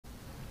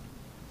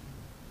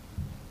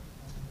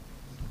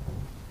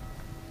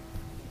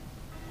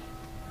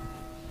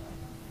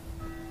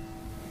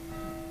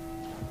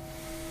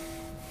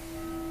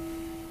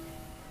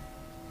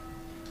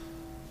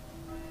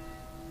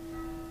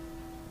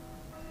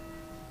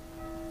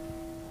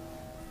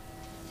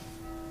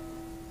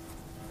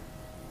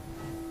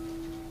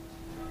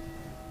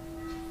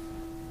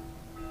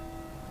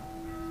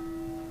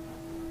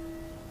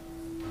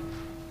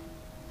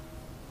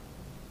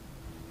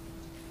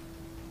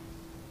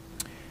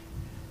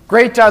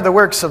Great are the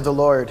works of the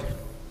Lord.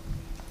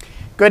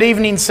 Good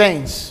evening,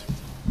 saints.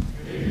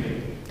 Good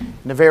evening.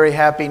 And a very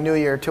happy New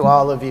Year to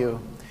all of you.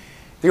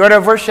 The order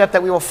of worship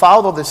that we will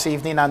follow this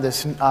evening on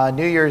this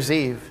New Year's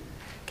Eve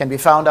can be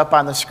found up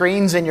on the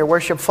screens in your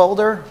worship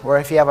folder, or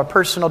if you have a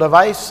personal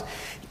device,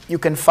 you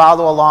can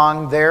follow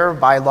along there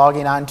by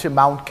logging on to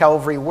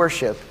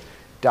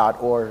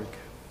mountcalvaryworship.org.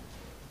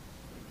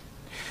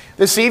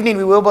 This evening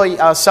we will be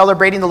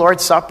celebrating the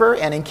Lord's Supper,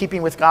 and in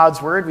keeping with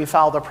God's Word, we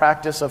follow the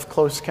practice of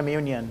close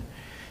communion.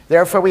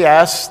 Therefore, we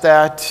ask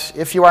that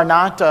if you are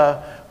not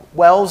a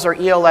WELS or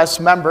ELS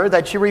member,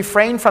 that you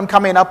refrain from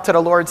coming up to the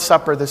Lord's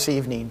Supper this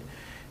evening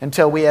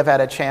until we have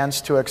had a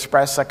chance to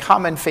express a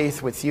common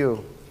faith with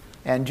you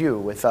and you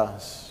with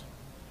us.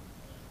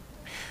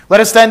 Let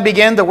us then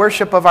begin the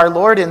worship of our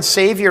Lord and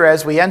Savior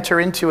as we enter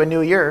into a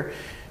new year.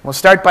 We'll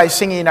start by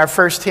singing our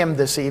first hymn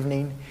this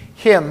evening,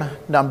 hymn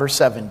number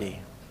 70.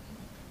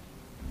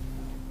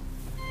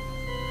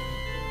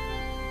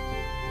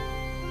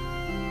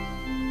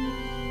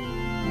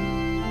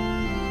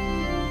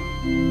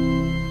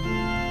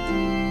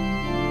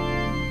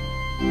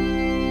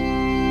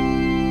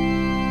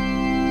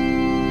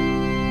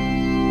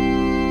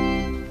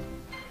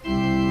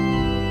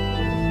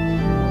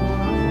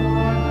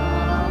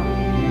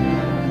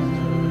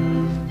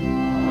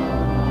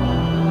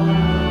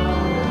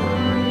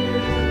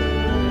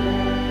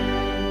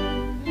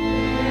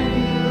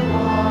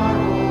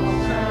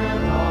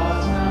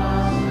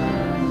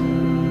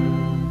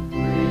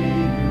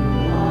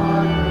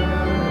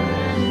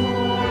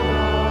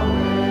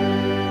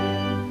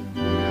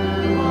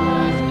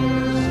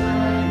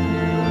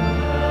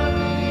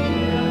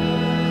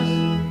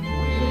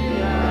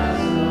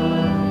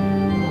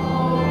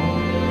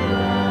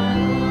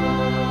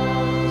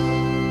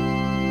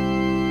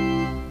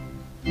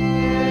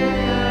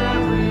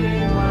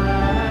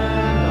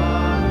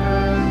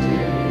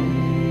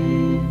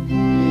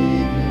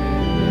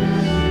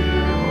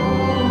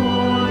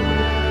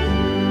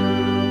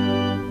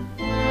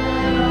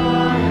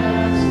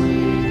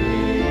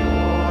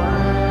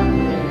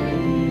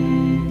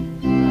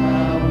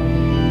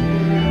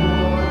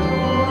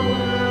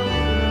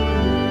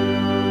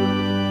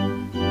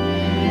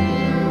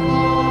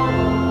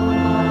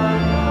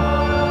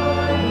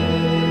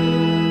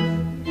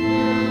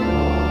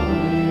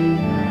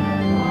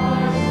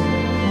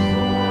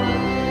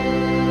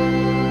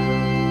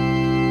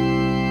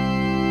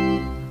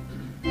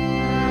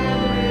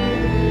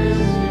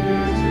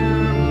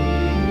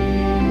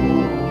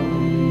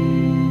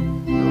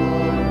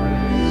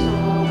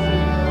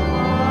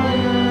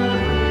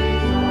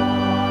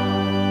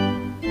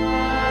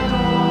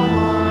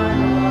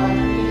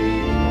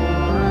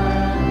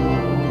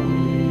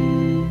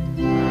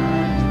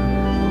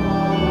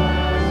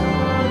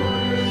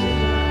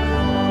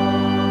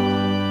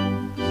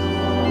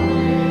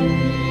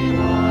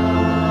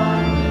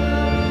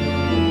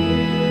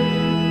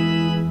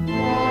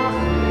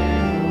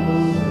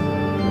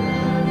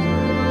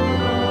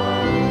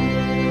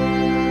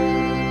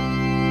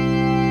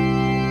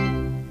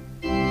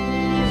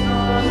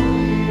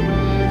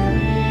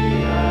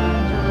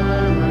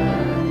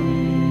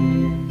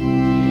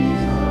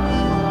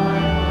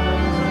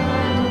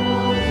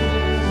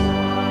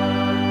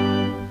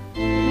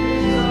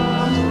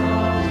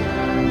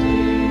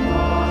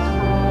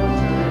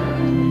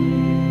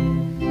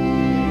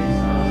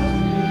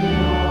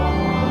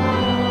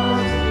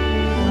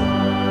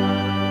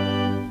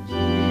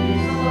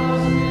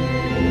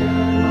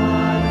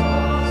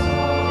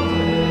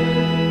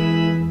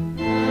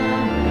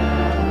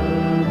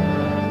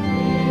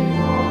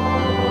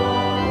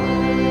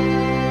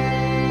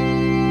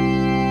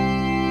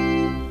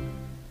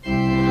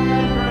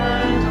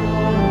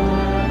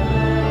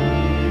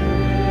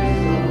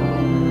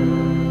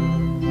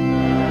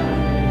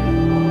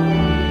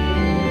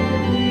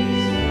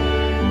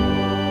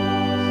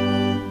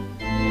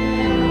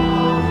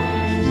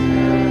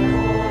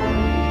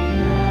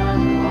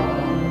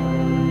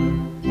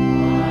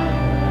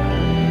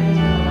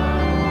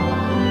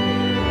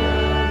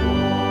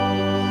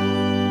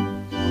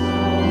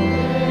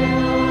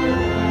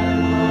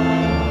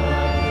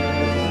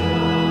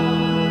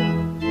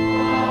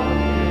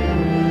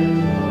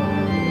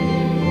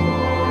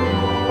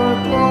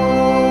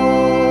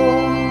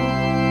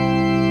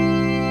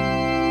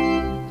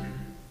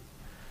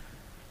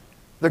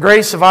 The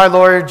grace of our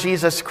Lord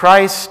Jesus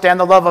Christ and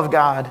the love of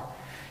God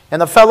and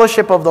the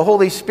fellowship of the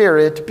Holy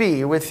Spirit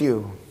be with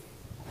you.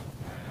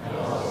 And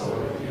also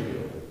with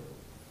you.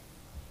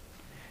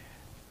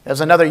 As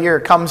another year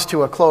comes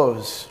to a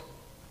close,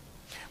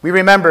 we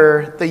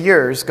remember the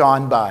years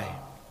gone by.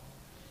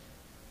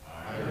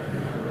 I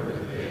remember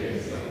the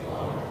days of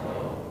long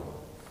ago.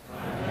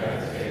 I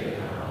meditate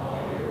on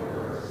all your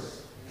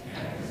works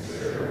and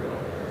consider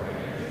what your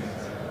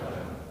hands have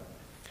done.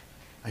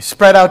 I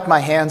spread out my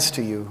hands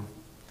to you.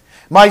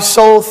 My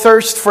soul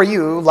thirsts for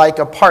you like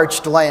a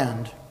parched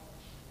land.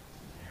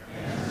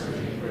 Answer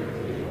me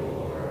quickly, O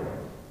Lord.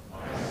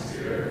 My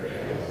spirit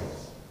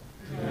fails.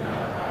 Do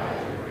not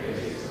hide your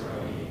face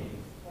from me,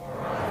 for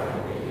I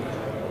will be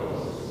like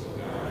those who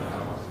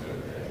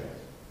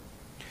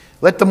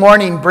Let the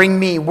morning bring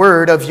me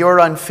word of your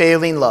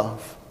unfailing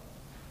love,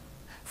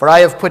 for I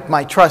have put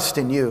my trust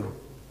in you.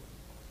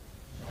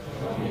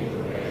 Show me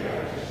the way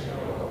I should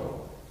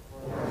go,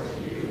 for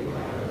to you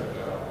I lift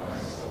up my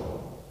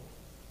soul.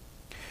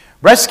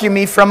 Rescue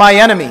me from my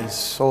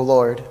enemies, O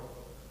Lord,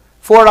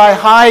 for I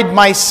hide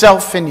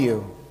myself in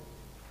you.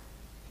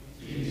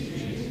 Teach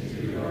me to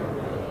do your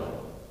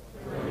will,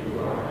 for you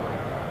are my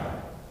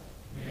God.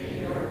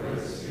 May your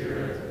good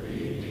spirit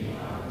lead me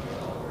on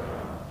level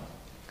ground.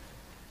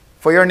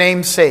 For your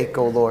name's sake,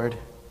 O Lord,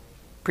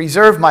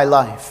 preserve my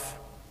life.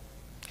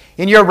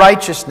 In your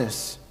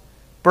righteousness,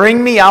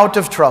 bring me out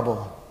of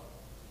trouble.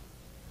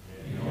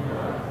 In your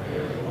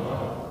unfailing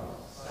love,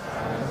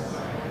 silence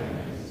my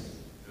enemies,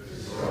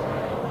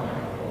 destroy all my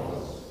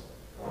foes,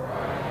 for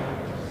I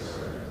am your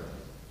servant.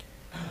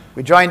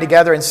 We join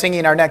together in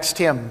singing our next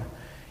hymn.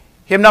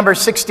 Hymn number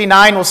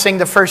 69 will sing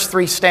the first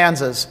three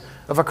stanzas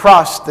of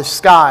Across the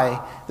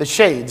Sky, the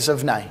Shades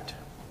of Night.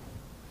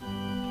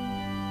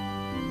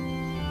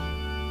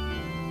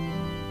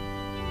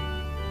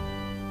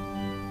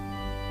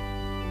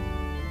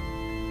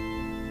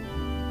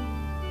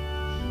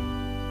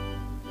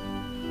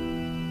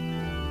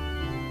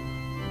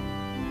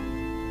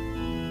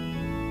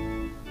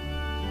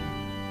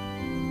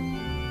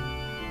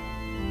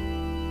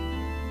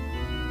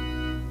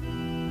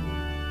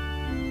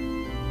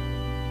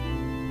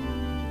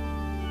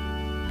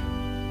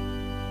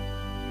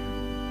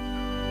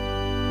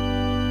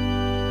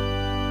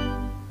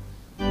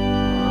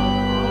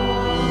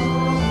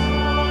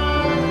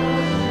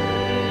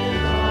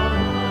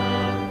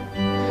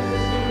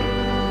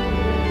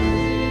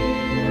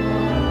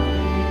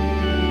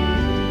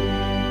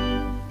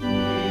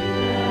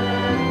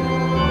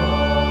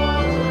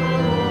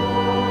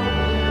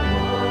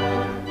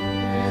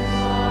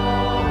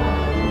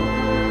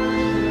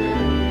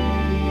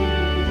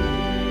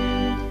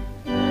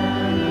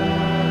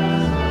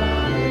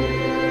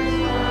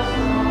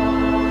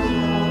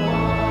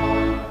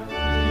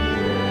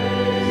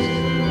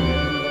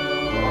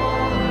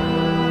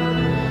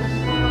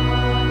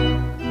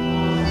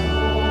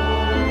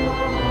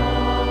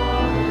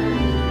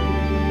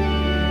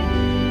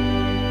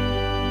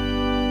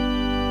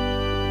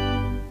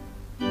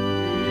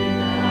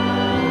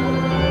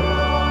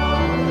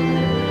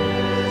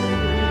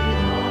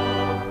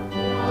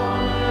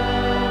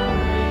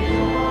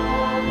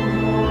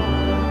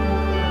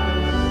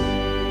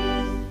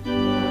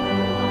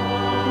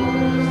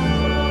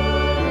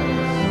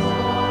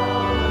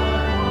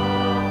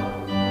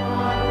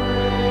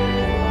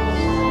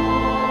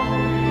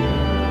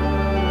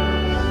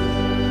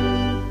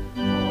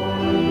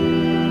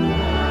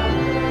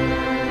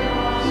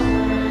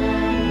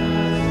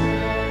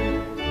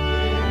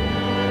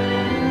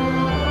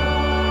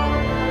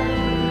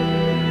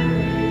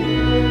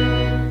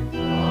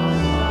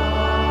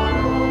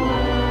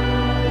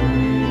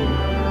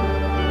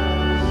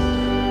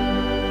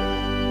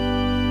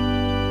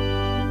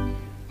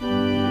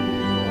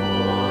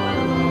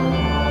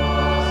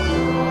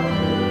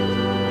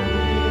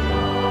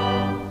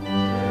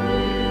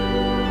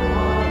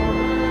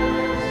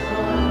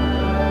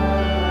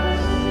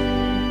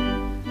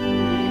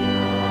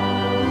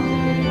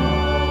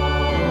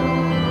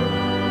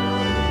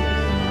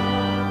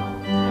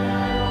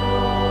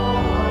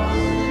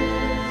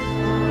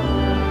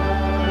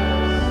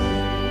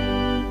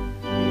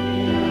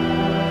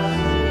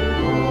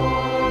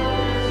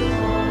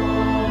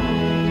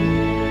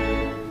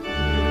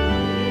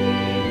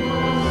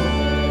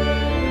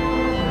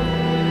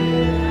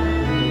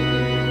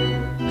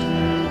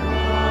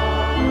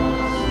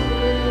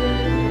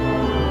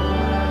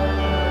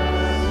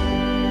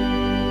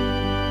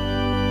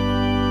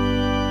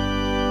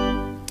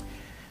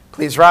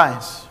 Please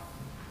rise.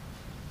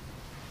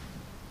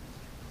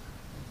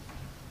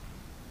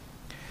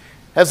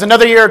 As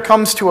another year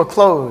comes to a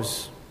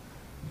close,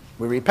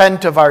 we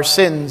repent of our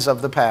sins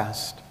of the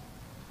past.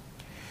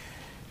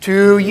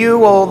 To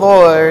you, O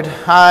Lord,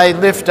 I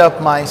lift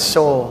up my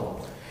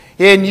soul.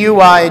 In you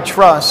I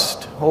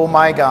trust, O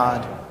my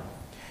God.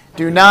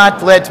 Do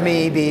not let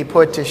me be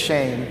put to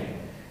shame,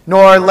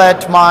 nor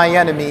let my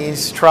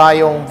enemies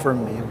triumph over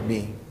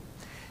me.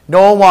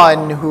 No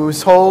one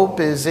whose hope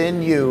is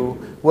in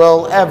you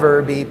will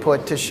ever be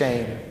put to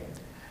shame,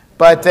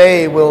 but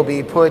they will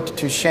be put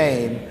to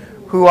shame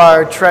who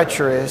are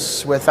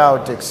treacherous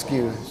without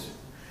excuse.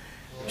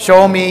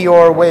 Show me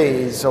your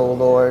ways, O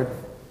Lord.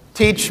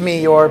 Teach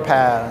me your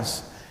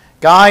paths.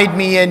 Guide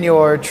me in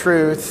your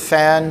truth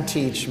and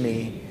teach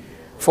me.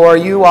 For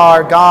you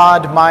are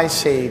God, my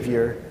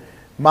Savior.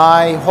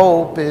 My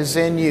hope is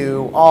in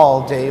you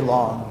all day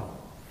long.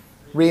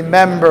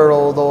 Remember,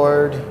 O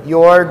Lord,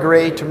 your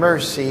great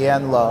mercy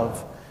and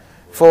love,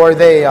 for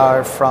they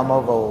are from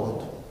of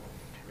old.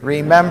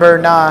 Remember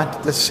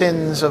not the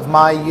sins of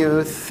my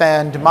youth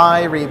and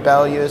my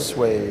rebellious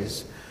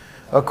ways.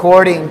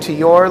 According to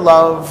your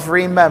love,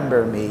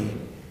 remember me,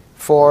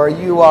 for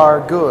you are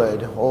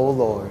good, O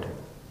Lord.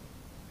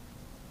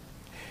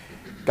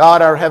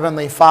 God, our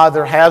Heavenly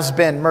Father, has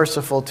been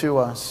merciful to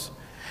us,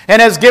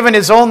 and has given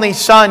his only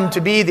Son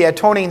to be the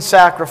atoning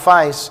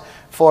sacrifice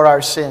for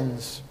our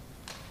sins.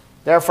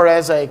 Therefore,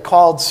 as a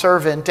called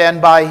servant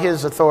and by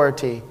his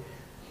authority,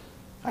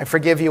 I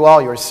forgive you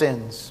all your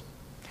sins.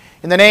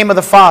 In the name of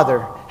the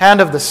Father,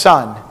 and of the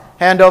Son,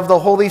 and of the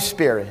Holy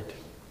Spirit.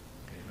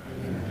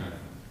 Amen.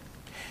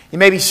 You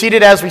may be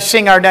seated as we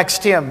sing our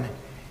next hymn.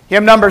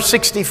 Hymn number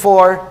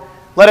 64,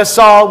 Let Us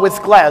All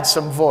with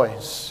Gladsome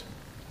Voice.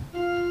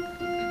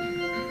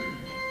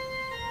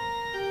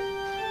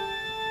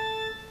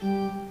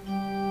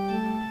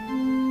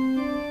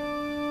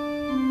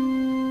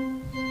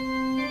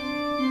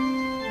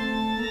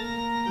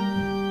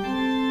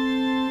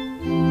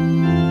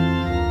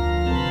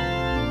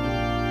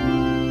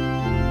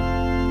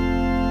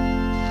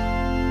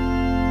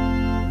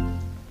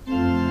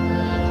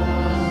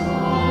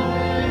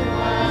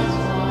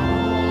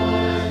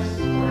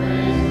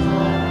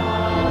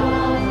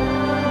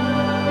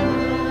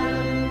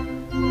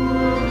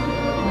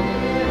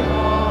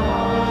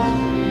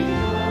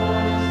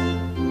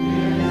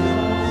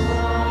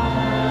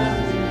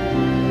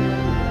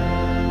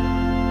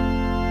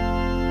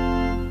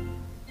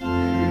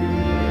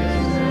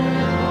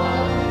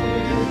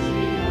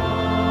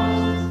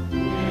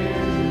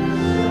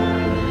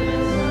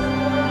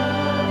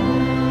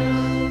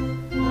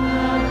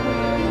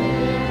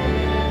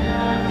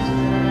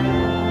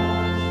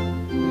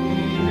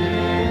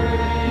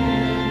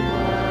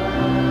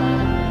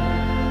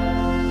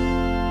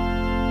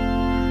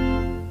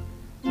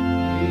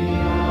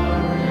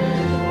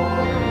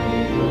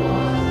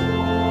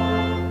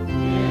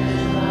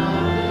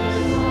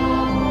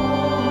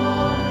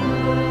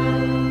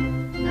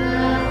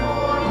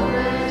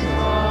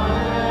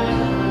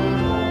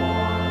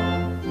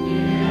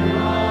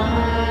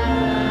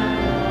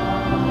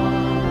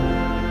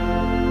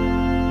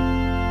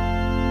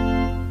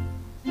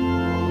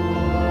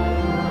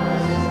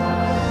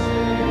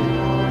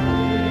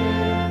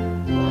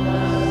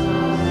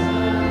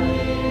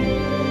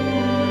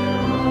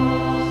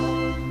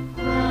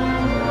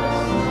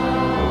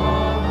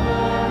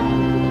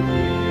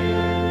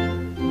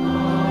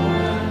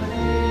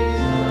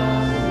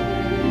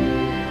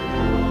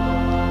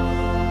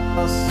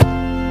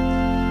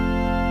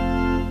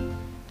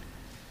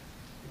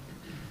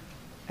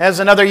 As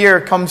another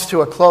year comes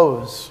to a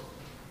close,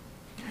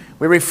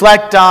 we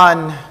reflect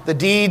on the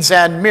deeds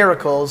and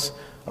miracles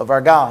of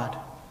our God.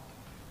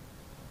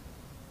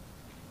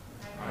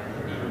 I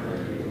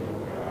remember you, O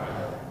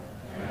God,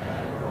 and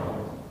I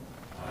groan.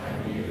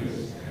 I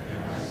muse,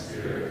 and my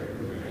spirit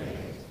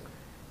remains.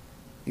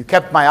 You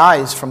kept my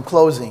eyes from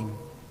closing.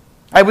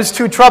 I was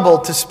too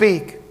troubled to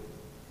speak.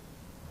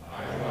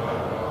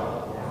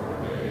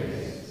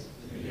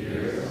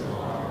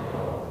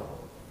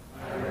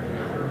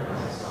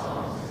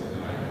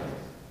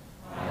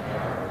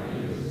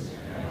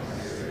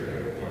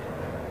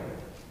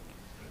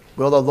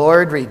 Will the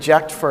Lord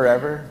reject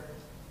forever?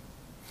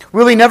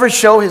 Will he never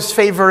show his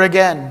favor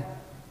again?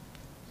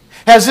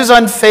 Has his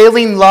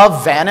unfailing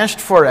love vanished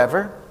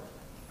forever?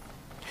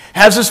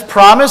 Has his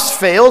promise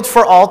failed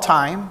for all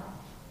time?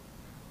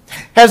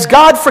 Has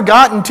God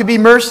forgotten to be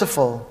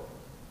merciful?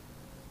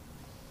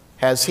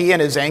 Has he in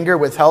his anger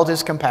withheld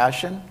his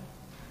compassion?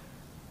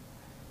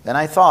 Then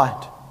I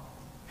thought,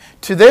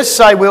 to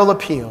this I will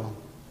appeal,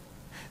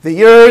 the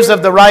years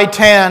of the right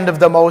hand of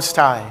the Most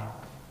High.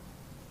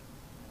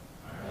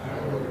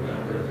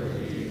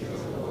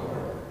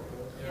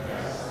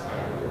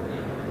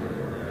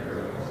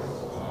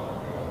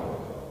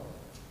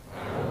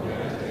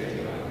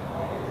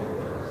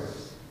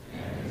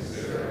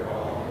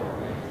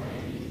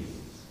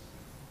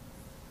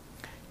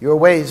 Your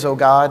ways, O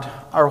God,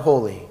 are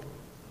holy.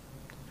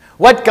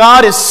 What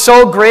God is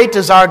so great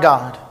as our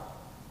God?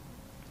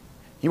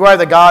 You are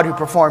the God who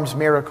performs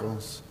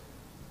miracles.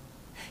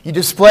 You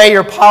display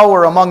your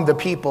power among the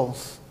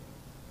peoples.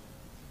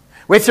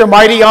 With your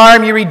mighty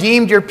arm you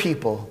redeemed your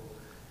people,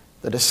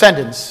 the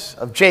descendants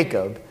of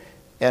Jacob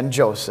and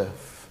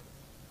Joseph.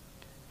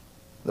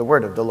 The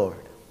word of the Lord.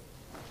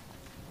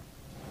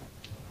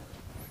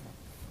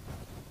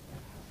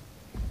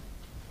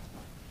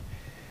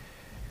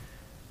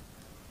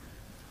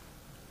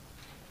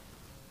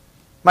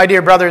 My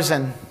dear brothers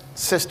and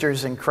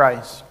sisters in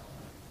Christ,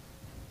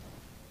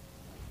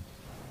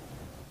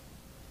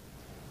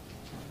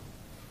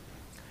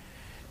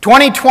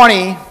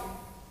 "2020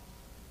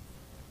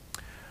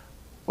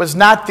 was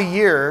not the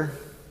year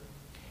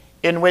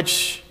in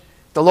which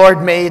the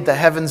Lord made the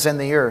heavens and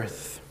the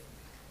earth.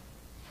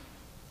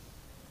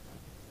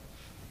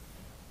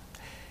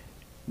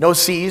 No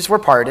seas were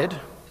parted.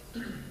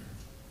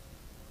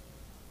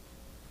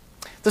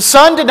 The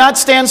sun did not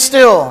stand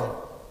still.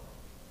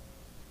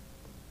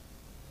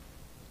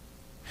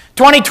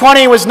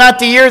 2020 was not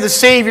the year the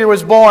Savior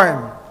was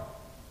born.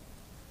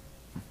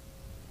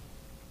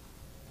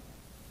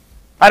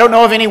 I don't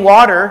know of any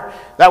water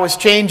that was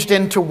changed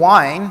into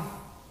wine.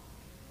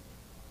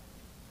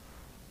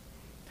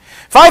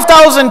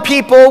 5,000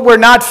 people were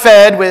not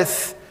fed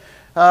with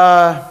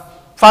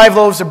 5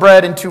 loaves of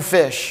bread and 2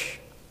 fish.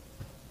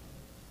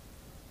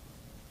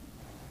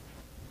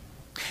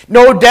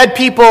 No dead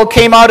people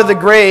came out of the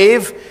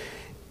grave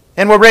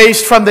and were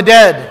raised from the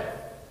dead.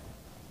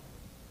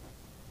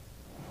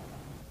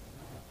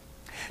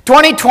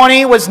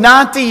 2020 was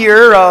not the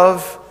year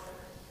of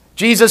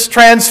Jesus'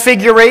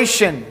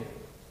 transfiguration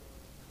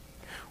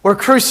or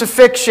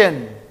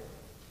crucifixion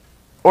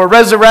or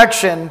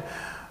resurrection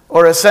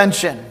or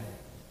ascension.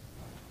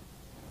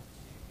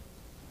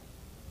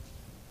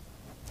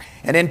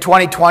 And in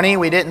 2020,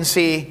 we didn't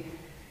see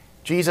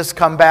Jesus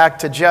come back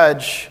to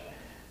judge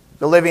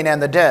the living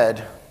and the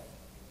dead.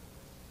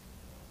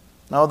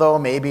 Although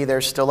maybe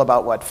there's still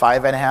about,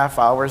 5.5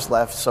 hours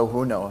left, so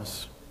who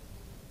knows?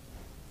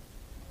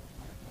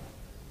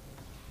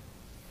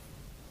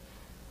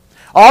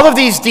 All of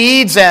these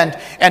deeds and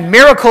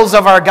miracles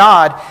of our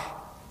God,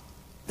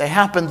 they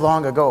happened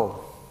long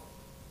ago.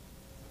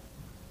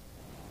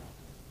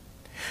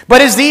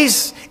 But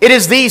it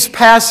is these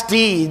past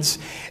deeds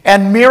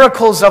and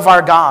miracles of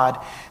our God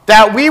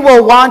that we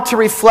will want to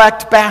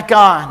reflect back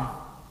on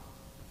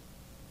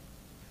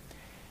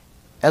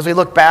as we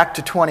look back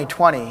to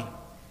 2020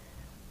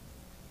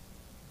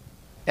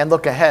 and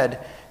look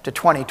ahead to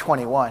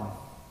 2021.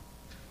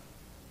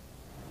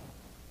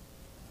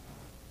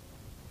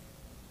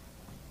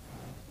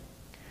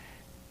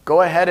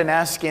 Go ahead and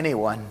ask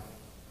anyone.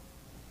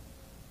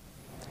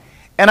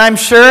 And I'm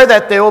sure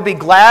that they will be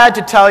glad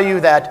to tell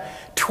you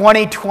that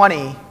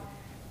 2020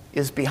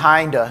 is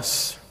behind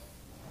us.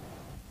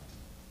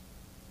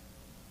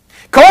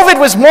 COVID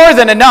was more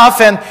than enough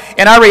in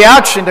our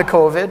reaction to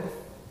COVID.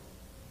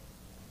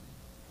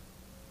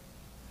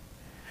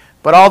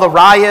 But all the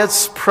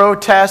riots,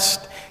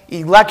 protests,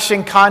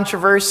 election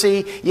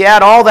controversy, you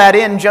add all that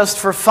in just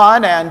for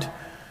fun, and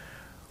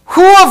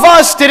who of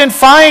us didn't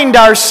find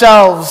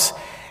ourselves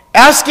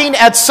asking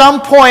at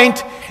some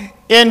point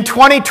in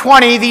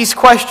 2020 these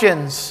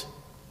questions?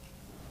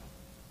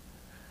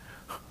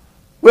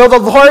 Will the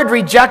Lord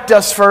reject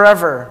us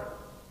forever?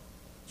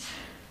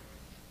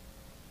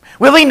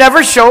 Will He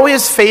never show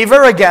His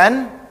favor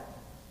again?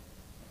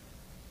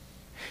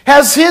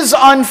 Has His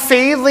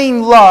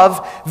unfailing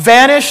love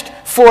vanished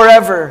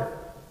forever?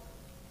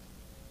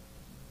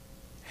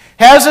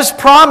 Has His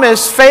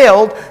promise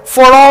failed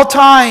for all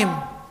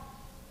time?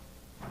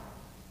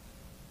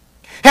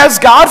 Has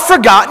God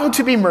forgotten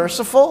to be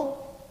merciful?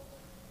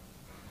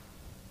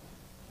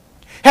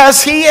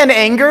 Has He in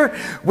anger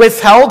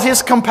withheld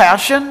His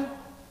compassion?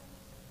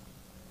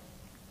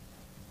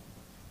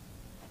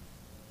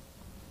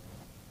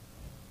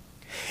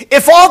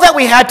 If all that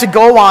we had to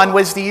go on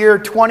was the year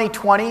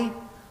 2020,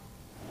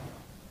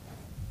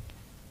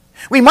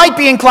 we might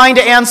be inclined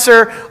to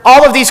answer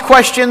all of these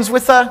questions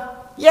with a,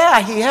 yeah,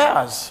 He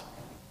has.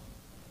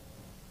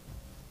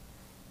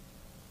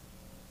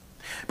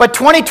 But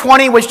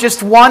 2020 was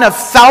just one of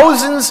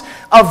thousands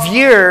of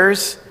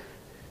years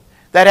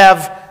that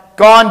have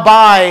gone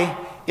by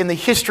in the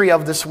history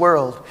of this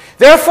world.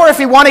 Therefore, if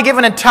we want to give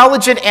an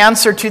intelligent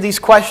answer to these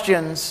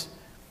questions,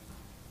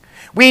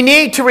 we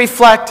need to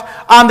reflect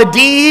on the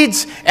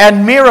deeds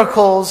and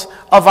miracles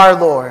of our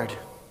Lord.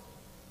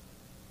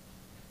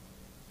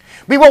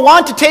 We will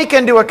want to take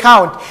into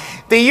account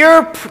the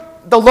year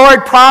the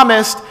Lord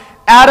promised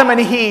Adam and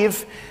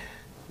Eve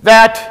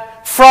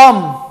that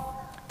from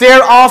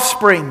their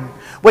offspring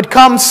would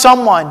come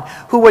someone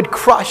who would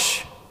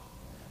crush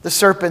the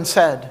serpent's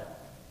head.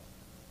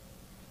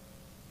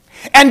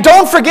 And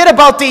don't forget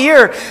about the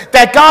year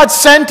that God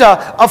sent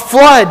a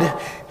flood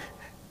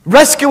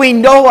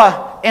rescuing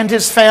Noah and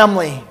his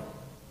family.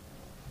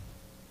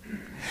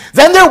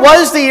 Then there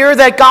was the year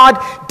that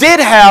God did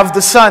have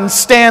the sun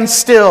stand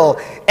still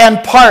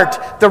and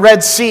part the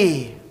Red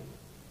Sea.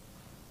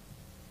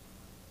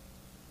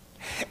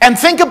 And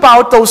think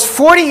about those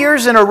 40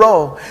 years in a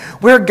row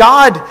where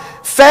God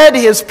fed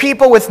His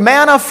people with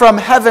manna from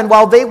heaven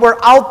while they were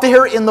out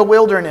there in the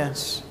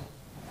wilderness.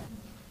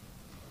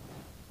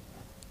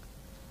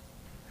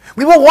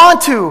 We will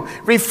want to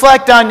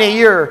reflect on the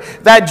year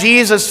that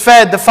Jesus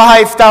fed the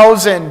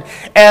 5,000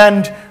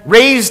 and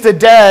raised the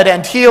dead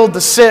and healed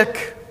the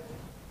sick.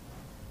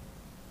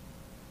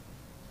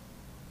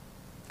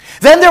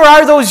 Then there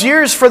are those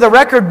years for the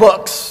record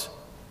books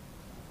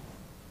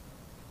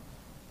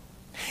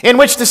in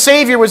which the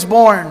Savior was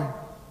born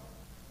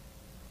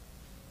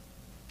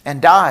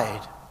and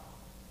died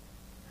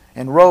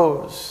and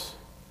rose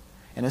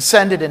and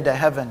ascended into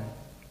heaven.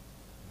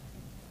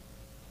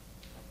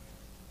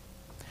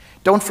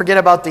 Don't forget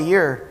about the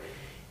year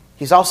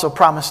He's also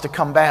promised to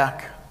come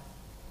back.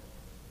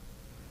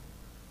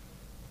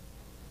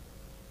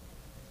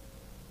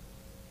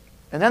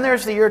 And then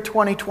there's the year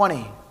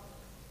 2020.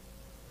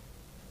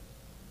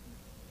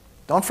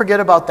 Don't forget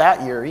about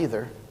that year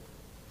either.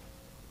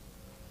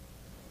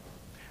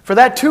 For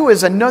that too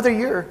is another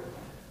year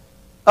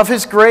of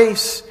His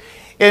grace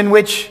in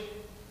which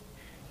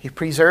He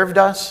preserved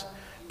us,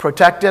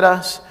 protected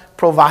us,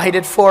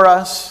 provided for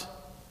us.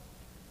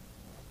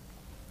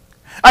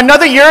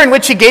 Another year in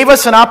which He gave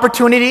us an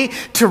opportunity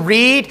to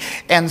read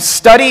and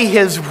study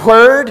His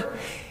Word,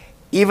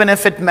 even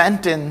if it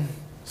meant in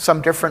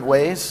some different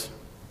ways.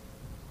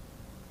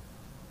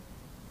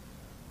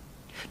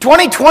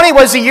 2020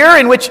 was a year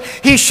in which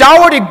he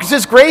showered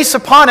his grace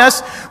upon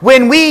us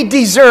when we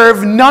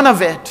deserve none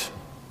of it.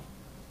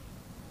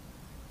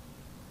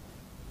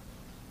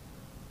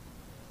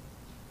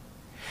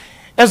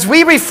 As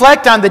we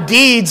reflect on the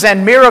deeds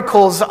and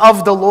miracles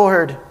of the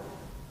Lord,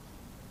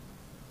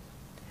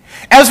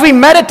 as we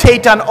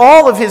meditate on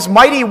all of his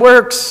mighty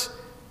works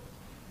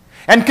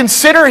and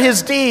consider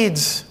his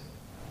deeds,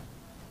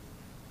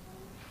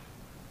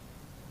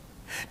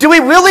 do we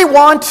really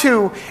want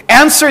to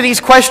answer these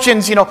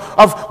questions,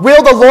 of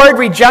will the Lord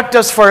reject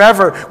us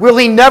forever? Will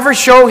he never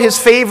show his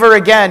favor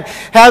again?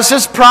 Has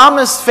his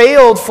promise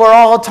failed for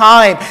all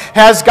time?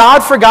 Has God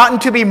forgotten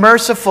to be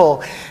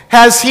merciful?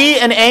 Has he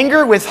in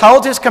anger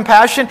withheld his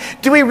compassion?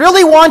 Do we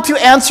really want to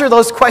answer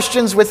those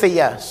questions with a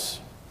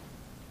yes?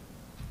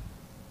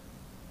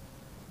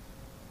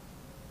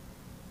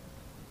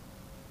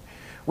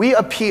 We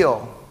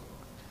appeal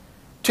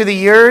to the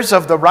years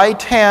of the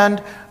right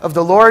hand of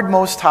the Lord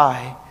Most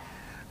High,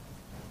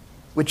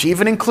 which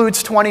even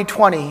includes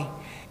 2020,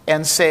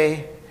 and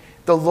say,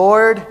 the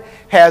Lord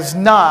has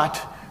not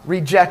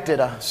rejected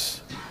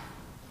us.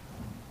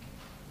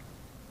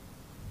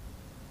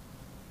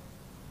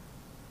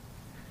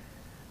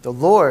 The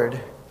Lord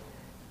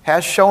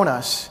has shown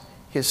us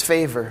his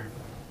favor.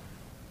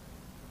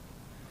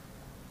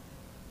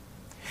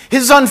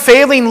 His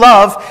unfailing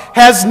love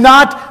has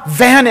not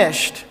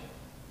vanished.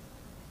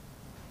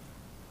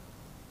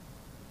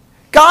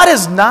 God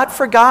has not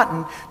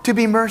forgotten to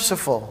be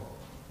merciful.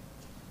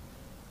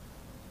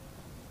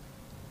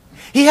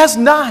 He has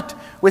not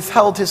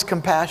withheld his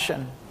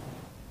compassion.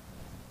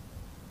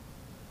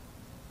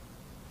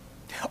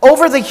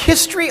 Over the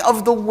history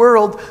of the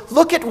world,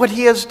 look at what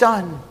he has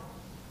done.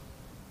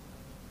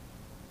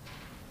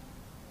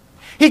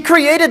 He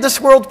created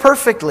this world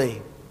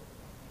perfectly.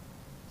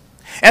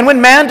 And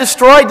when man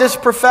destroyed this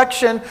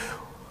perfection,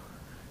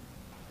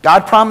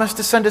 God promised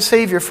to send a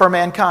Savior for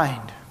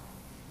mankind.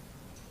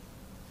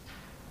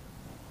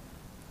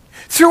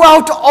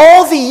 Throughout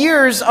all the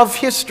years of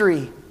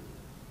history,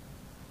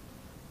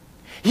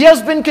 he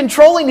has been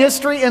controlling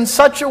history in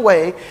such a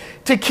way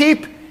to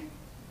keep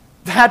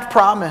that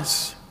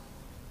promise.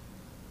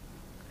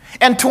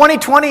 And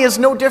 2020 is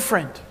no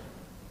different.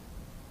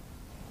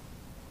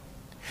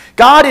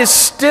 God is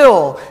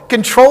still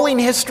controlling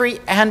history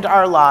and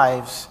our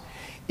lives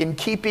in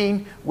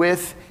keeping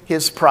with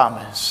his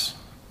promise.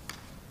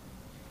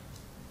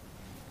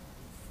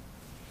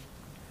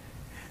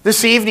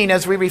 This evening,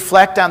 as we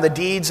reflect on the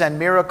deeds and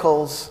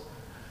miracles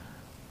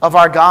of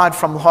our God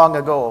from long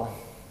ago,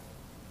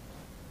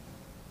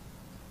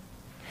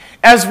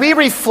 as we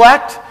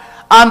reflect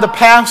on the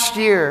past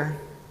year,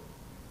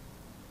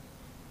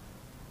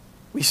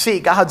 we see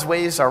God's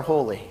ways are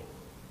holy.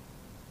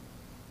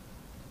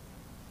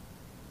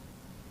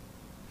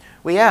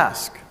 We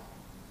ask,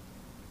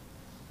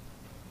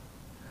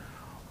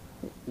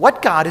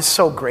 what God is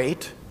so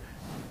great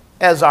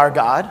as our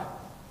God?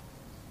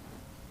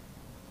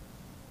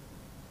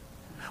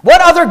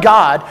 What other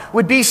God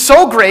would be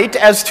so great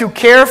as to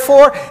care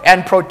for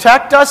and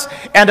protect us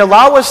and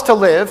allow us to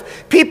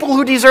live, people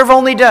who deserve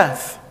only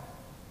death?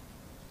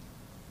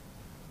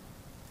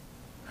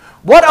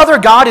 What other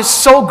God is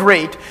so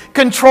great,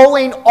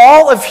 controlling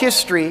all of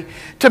history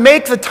to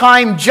make the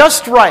time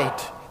just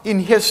right in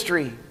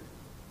history,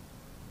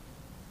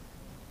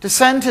 to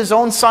send his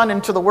own Son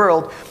into the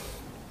world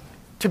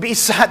to be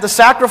the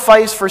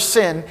sacrifice for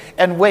sin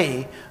and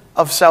way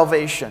of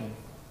salvation?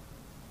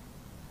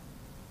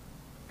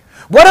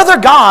 What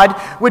other God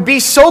would be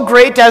so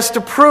great as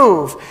to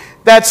prove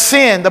that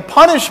sin, the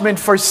punishment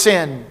for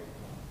sin,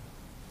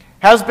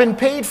 has been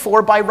paid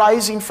for by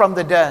rising from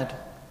the dead?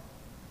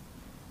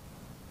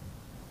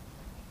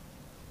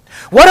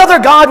 What other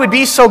God would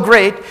be so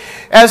great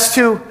as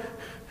to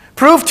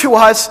prove to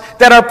us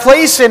that our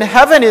place in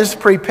heaven is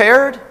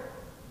prepared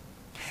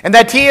and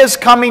that he is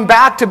coming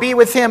back to be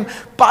with him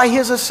by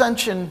his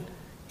ascension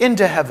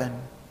into heaven?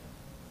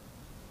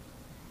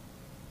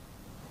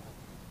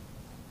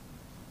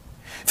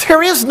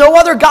 There is no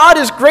other God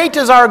as great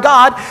as our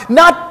God,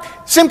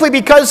 not simply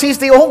because he's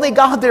the only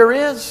God there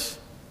is,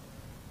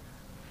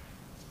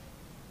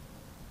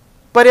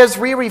 but as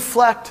we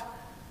reflect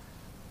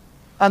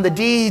on the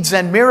deeds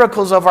and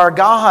miracles of our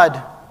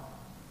God,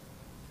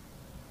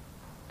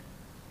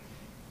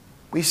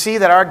 we see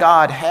that our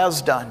God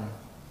has done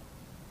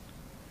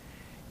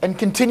and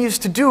continues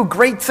to do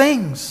great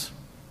things.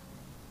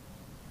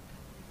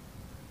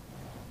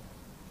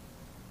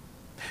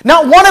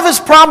 Not one of his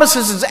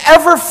promises has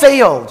ever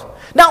failed.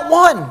 Not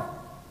one.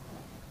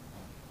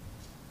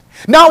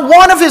 Not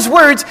one of his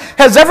words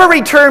has ever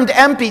returned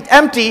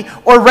empty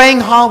or rang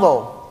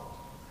hollow.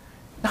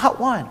 Not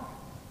one.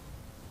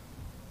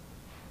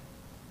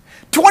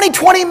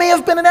 2020 may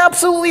have been an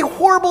absolutely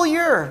horrible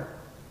year.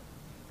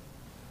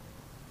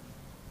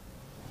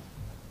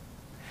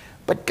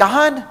 But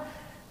God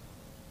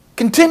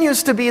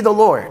continues to be the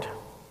Lord,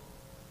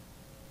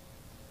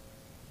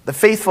 the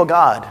faithful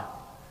God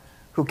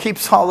who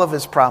keeps all of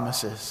his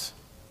promises.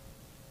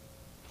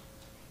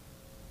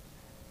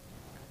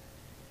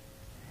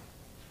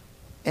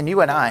 And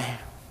you and I,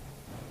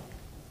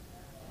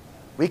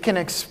 we can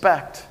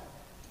expect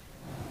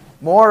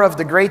more of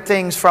the great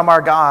things from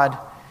our God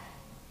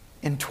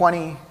in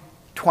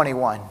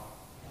 2021.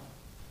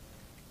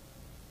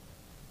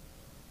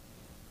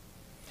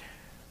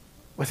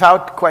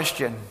 Without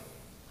question,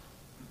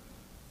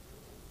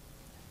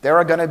 there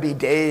are going to be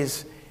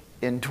days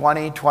in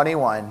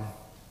 2021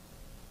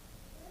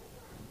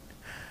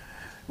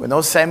 when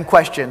those same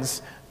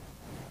questions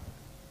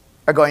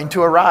are going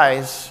to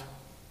arise.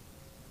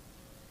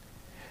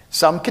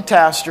 Some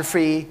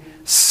catastrophe,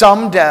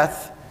 some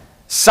death,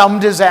 some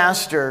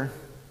disaster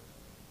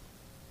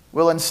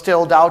will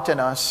instill doubt in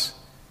us,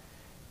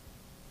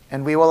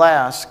 and we will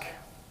ask,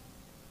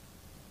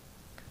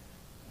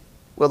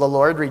 will the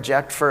Lord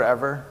reject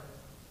forever?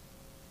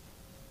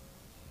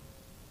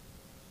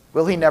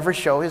 Will he never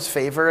show his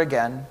favor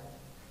again?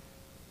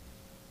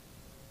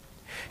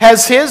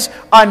 Has his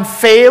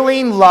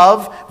unfailing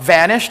love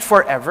vanished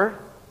forever?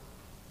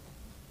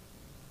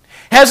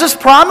 Has his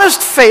promise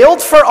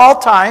failed for all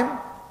time?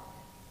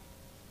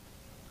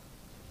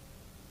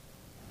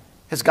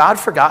 Has God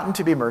forgotten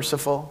to be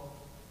merciful?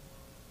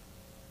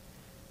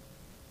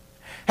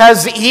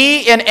 Has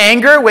he in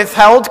anger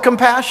withheld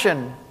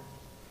compassion?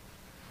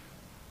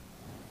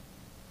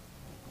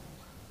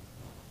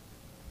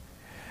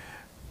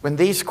 When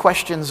these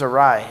questions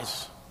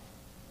arise,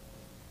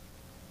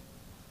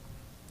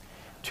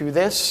 to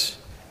this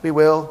we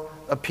will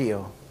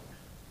appeal.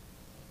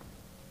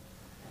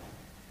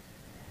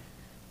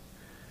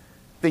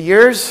 The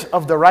years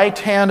of the right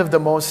hand of the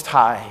Most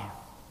High.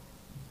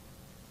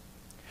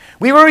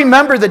 We will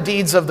remember the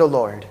deeds of the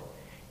Lord.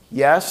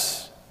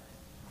 Yes,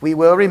 we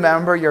will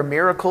remember your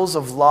miracles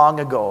of long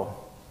ago.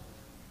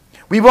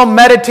 We will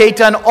meditate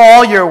on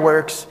all your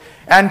works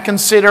and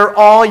consider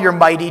all your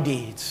mighty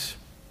deeds.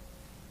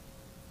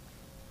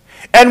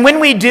 And when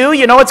we do,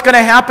 you know what's going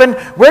to happen?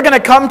 We're going to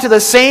come to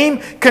the same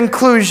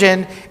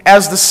conclusion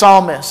as the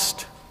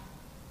psalmist.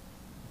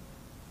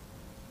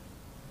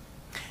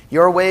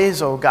 Your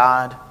ways, O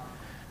God,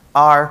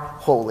 are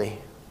holy.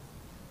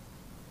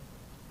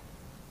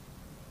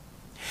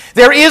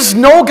 There is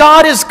no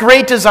God as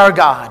great as our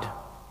God.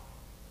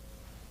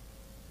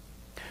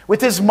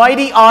 With his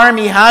mighty arm,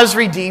 he has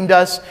redeemed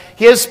us,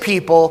 his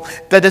people,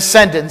 the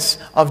descendants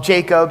of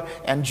Jacob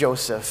and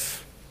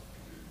Joseph.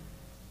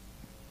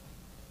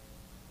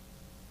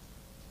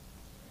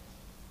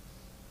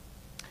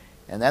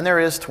 And then there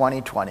is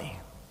 2020.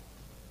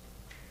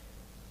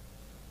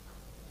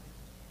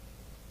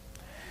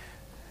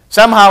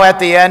 Somehow at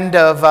the end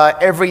of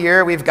every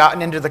year, we've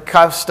gotten into the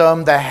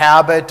custom, the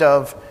habit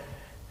of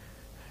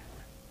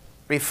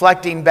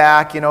reflecting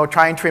back,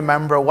 trying to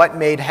remember what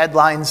made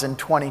headlines in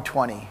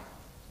 2020.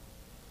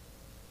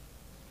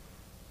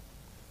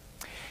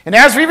 And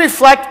as we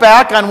reflect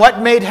back on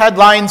what made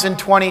headlines in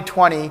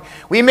 2020,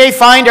 we may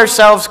find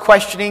ourselves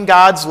questioning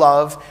God's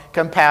love,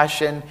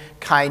 compassion,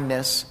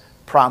 kindness,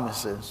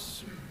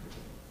 promises.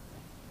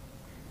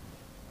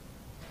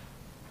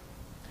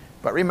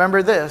 But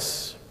remember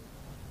this,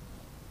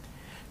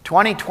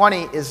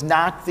 2020 is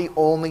not the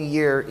only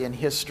year in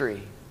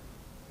history.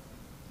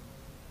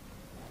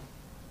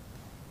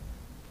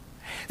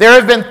 There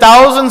have been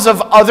thousands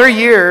of other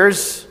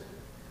years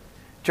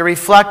to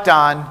reflect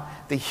on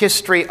the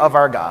history of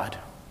our God.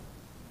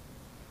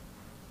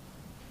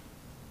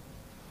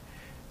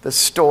 The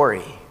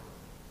story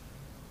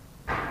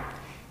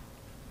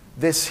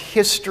this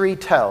history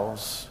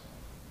tells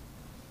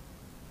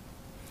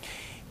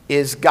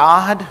is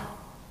God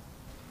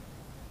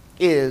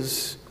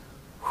is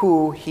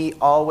who he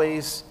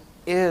always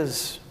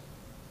is.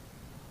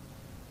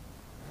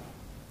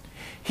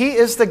 He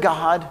is the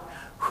God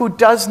who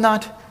does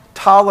not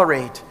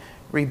tolerate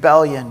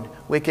rebellion,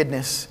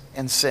 wickedness,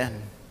 and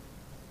sin.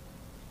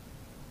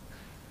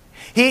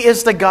 He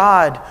is the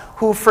God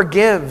who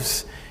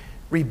forgives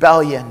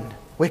rebellion,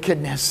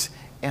 wickedness,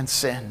 and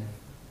sin.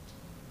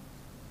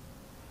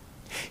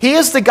 He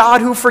is the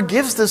God who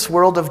forgives this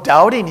world of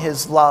doubting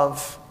his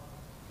love,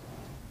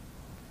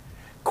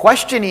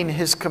 questioning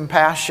his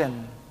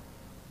compassion,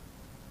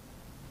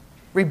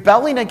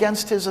 rebelling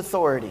against his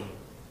authority.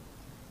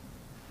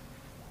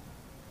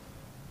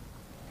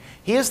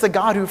 He is the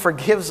God who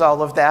forgives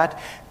all of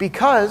that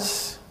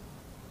because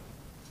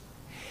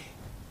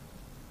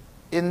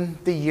in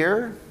the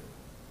year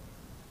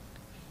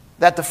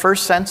that the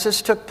first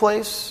census took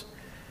place,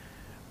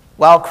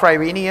 while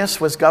Quirinius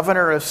was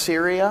governor of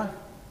Syria,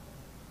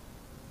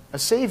 a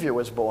Savior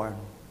was born.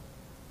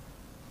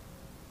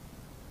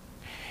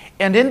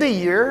 And in the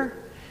year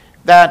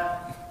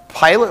that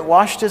Pilate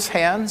washed his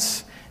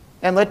hands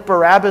and let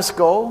Barabbas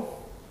go,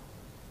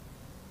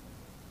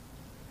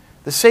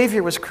 the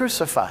Savior was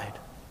crucified.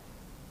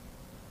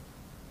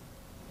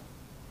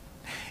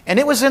 And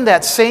it was in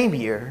that same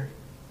year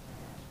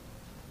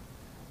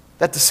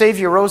that the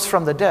Savior rose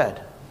from the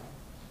dead.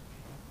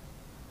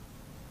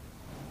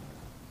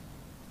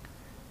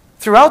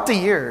 Throughout the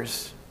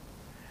years,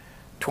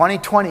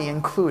 2020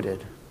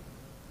 included,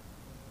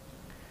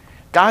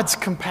 God's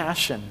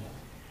compassion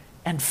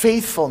and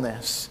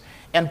faithfulness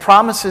and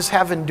promises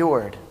have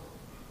endured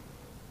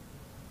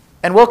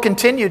and will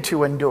continue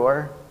to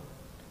endure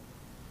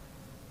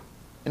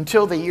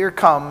until the year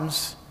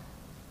comes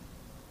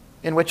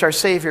in which our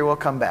Savior will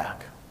come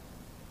back.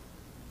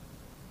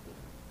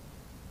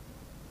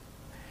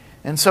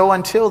 And so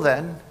until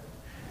then,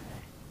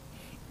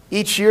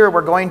 each year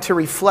we're going to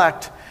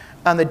reflect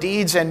on the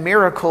deeds and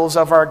miracles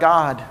of our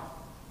God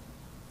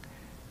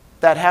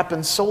that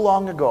happened so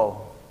long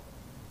ago.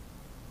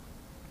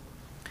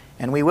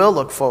 And we will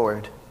look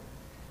forward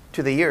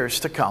to the years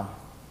to come.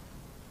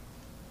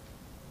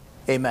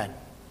 Amen.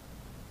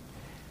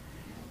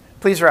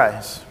 Please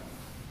rise.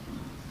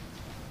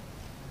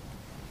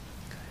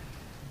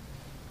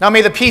 Now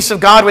may the peace of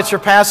God which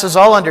surpasses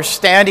all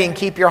understanding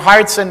keep your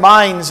hearts and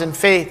minds in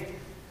faith,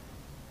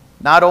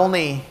 not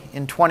only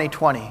in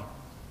 2020,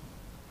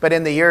 but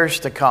in the years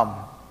to come.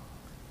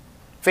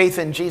 Faith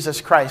in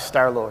Jesus Christ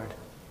our Lord.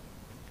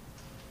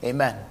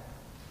 Amen.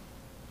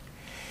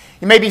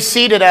 You may be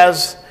seated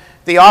as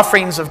the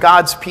offerings of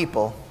God's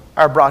people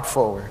are brought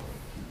forward.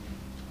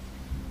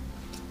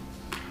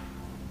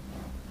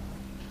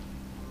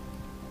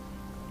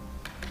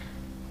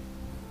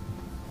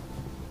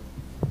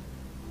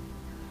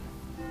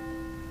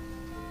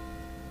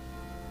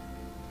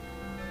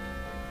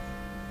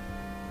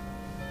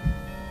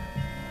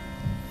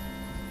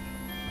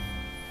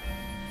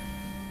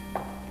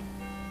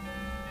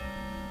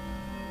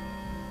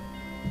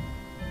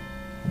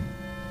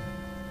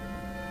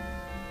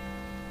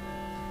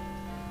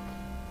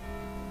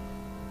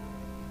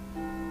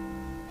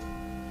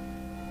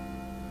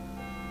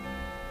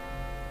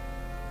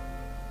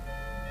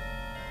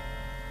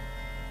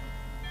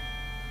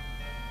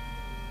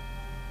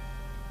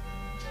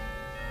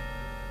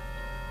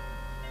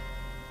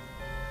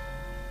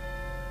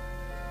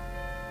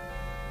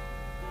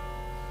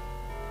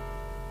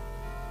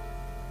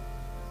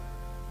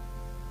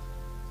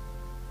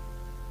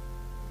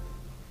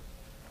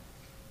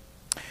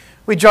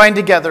 We join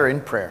together in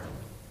prayer.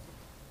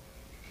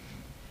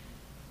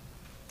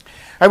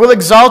 I will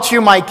exalt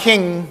you, my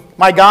King,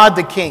 my God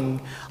the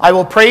King. I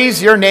will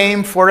praise your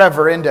name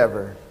forever and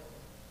ever.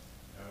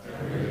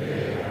 Every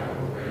day I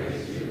will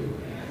praise you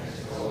and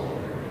extol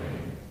your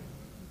name.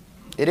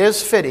 It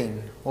is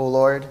fitting, O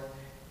Lord,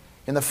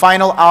 in the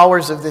final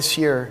hours of this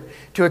year,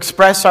 to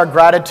express our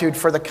gratitude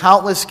for the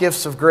countless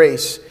gifts of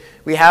grace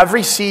we have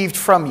received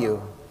from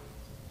you.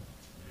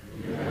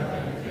 You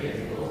have been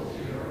faithful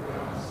to your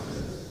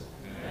promises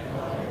and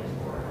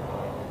loving toward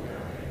all you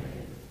have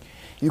made.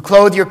 You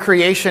clothe your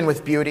creation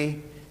with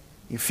beauty.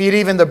 You feed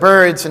even the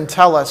birds and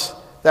tell us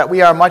that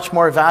we are much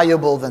more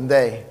valuable than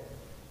they.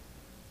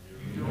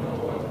 You know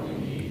what we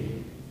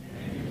need,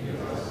 and you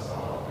give us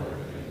all good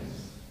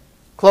things.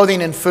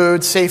 Clothing and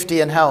food, safety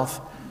and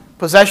health,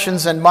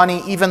 possessions and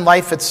money, even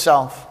life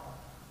itself.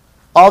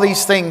 All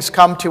these things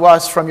come to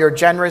us from your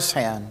generous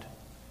hand.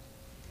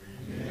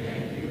 We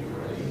thank you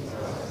for these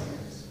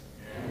blessings,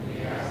 and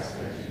we ask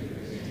that you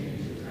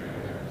continue to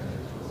grant them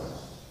to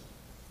us.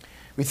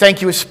 We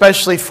thank you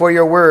especially for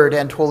your word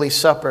and Holy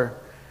Supper,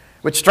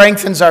 which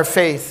strengthens our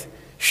faith,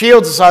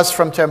 shields us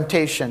from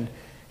temptation,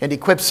 and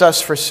equips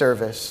us for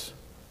service.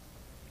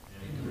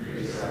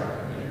 Increase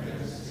our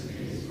commitments to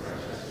these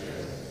precious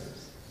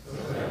gifts, so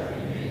that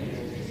we may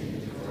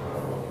continue to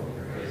grow in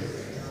the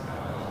grace and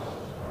knowledge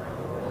of our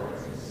Lord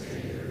and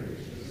Savior,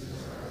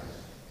 Jesus Christ.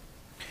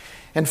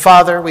 And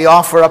Father, we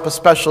offer up a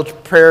special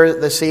prayer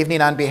this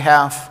evening on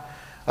behalf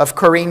of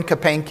Corinne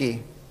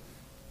Kapenki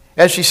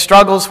as she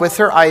struggles with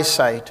her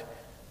eyesight.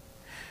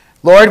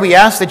 Lord, we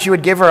ask that you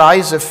would give her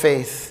eyes of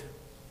faith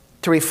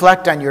to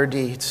reflect on your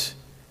deeds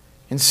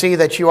and see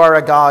that you are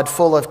a God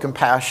full of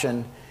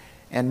compassion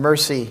and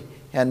mercy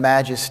and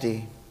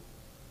majesty.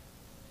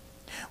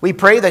 We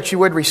pray that you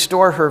would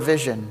restore her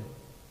vision,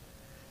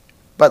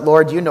 but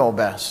Lord, you know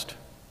best.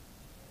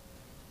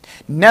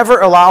 Never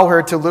allow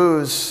her to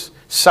lose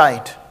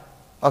sight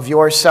of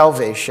your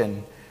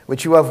salvation,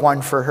 which you have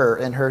won for her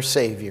and her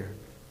Savior.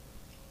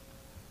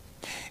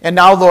 And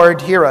now,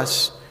 Lord, hear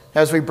us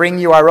as we bring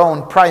you our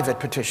own private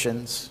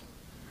petitions.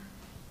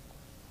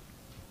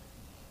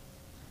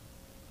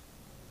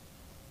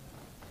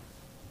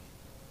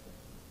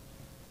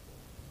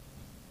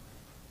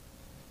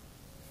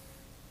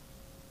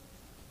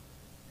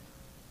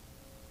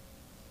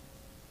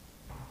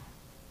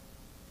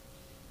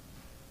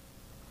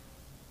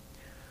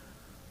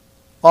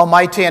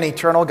 Almighty and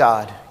eternal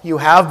God, you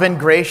have been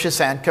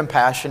gracious and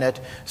compassionate,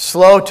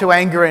 slow to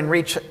anger and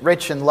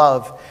rich in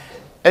love,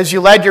 as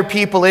you led your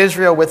people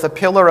Israel with a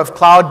pillar of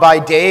cloud by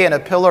day and a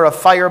pillar of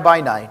fire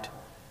by night.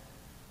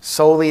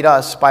 So lead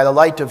us by the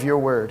light of your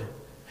word,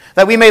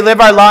 that we may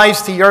live our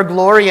lives to your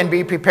glory and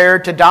be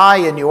prepared to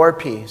die in your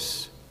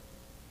peace.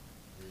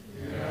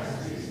 We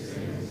ask these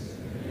things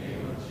in the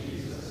name of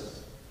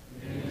Jesus.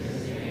 In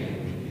his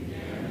name we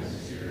began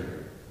this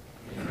year.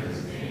 In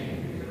his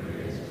name we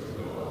raise to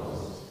the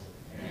close.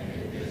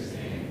 And in his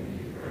name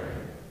we pray.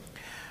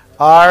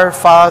 Our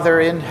Father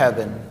in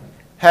heaven,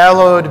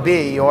 hallowed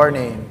be your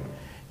name.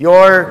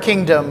 Your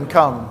kingdom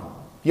come.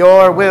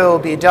 Your will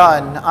be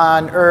done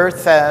on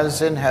earth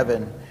as in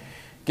heaven.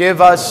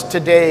 Give us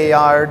today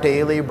our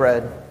daily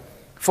bread.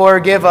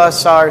 Forgive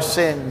us our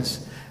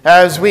sins,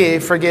 as we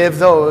forgive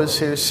those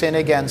who sin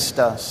against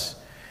us.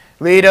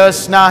 Lead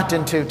us not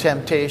into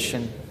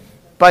temptation,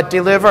 but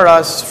deliver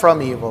us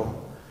from evil.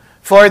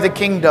 For the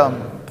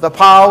kingdom, the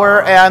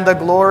power, and the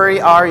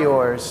glory are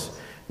yours,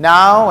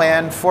 now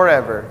and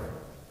forever.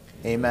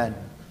 Amen.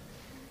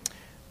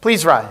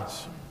 Please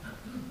rise.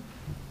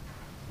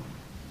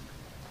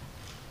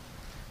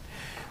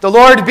 The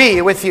Lord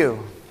be with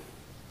you.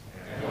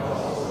 And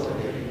also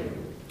with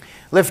you.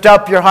 Lift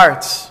up your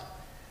hearts.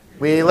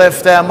 We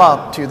lift them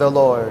up to the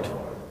Lord.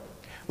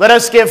 Let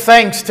us give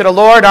thanks to the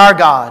Lord our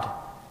God.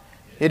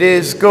 It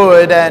is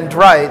good and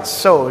right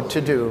so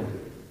to do.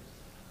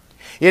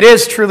 It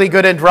is truly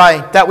good and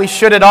right that we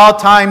should at all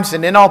times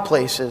and in all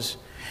places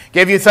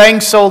give you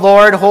thanks, O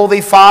Lord, Holy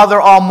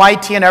Father,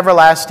 Almighty and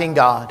everlasting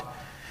God,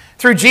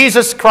 through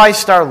Jesus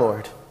Christ our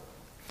Lord.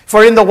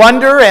 For in the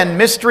wonder and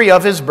mystery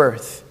of his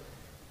birth,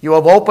 you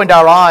have opened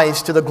our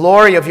eyes to the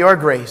glory of your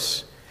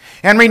grace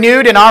and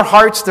renewed in our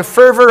hearts the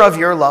fervor of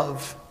your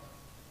love.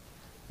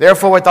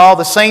 Therefore, with all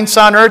the saints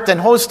on earth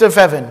and host of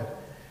heaven,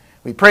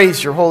 we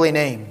praise your holy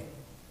name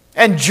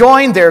and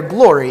join their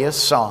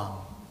glorious song.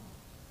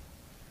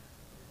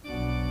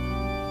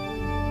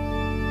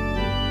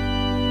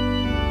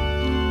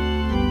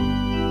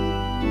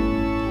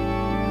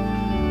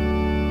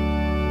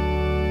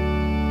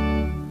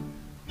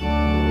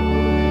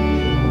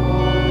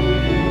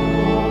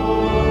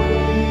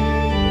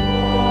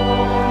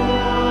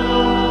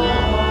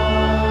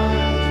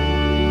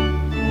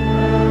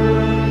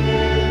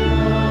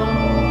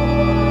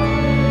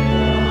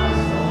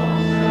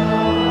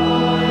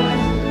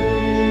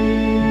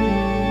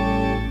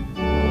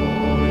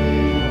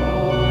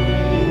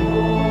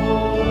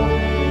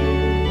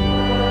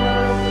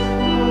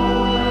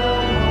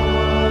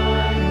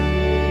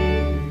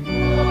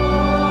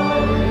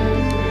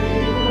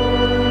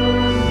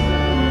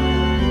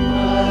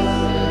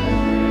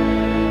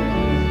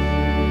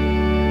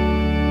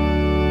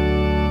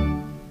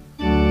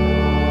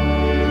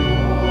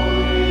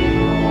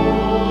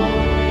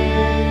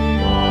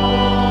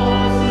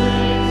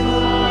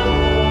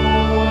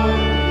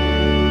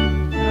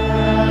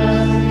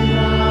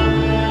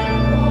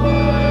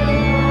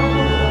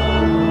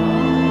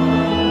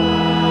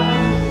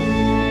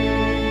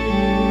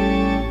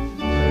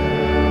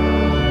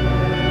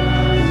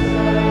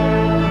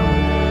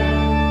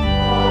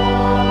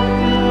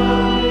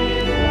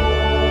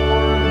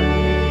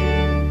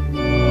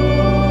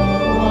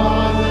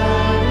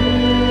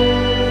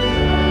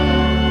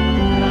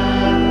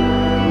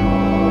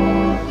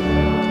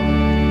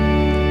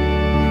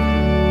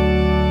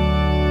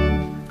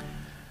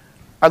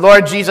 Our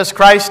Lord Jesus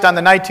Christ, on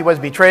the night he was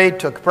betrayed,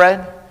 took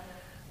bread.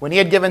 When he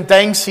had given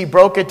thanks, he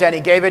broke it and he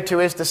gave it to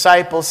his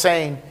disciples,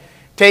 saying,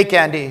 "Take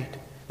and eat.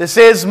 This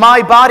is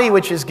my body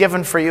which is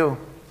given for you.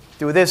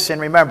 Do this in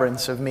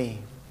remembrance of me."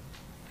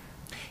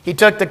 He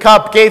took the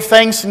cup, gave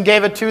thanks, and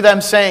gave it to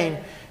them, saying,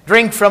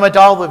 "Drink from it,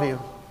 all of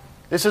you.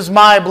 This is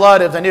my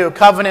blood of the new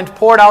covenant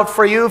poured out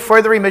for you for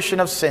the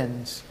remission of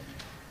sins.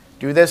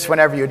 Do this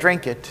whenever you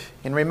drink it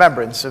in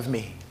remembrance of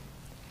me."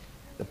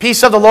 The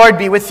peace of the Lord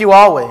be with you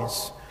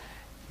always.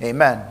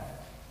 Amen.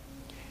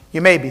 You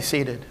may be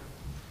seated.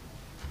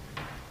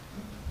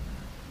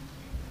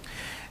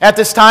 At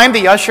this time,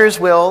 the ushers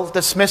will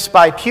dismiss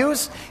by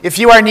pews. If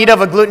you are in need of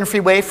a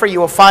gluten-free wafer,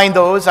 you will find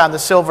those on the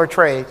silver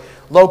tray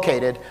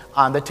located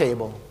on the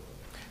table.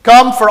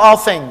 Come, for all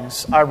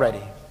things are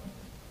ready.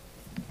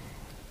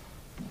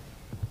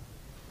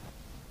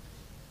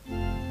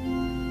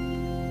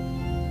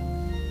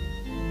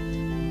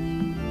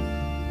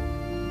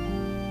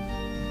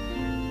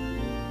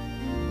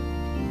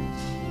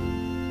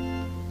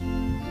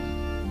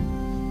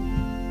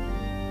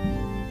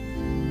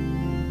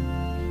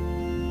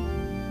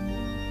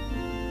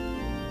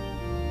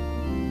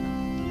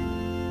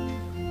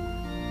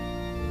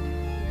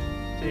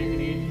 Take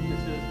and eat,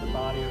 this is the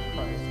body of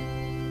Christ.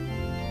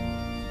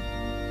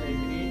 Take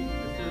and eat,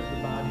 this is the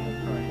body of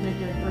Christ.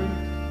 Take and drink.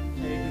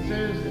 Take and This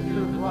eat, is the this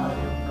true is the blood,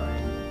 body of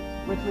Christ.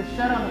 which was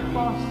shed on the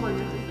cross for you,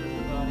 This is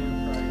the body of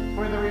Christ.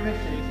 for the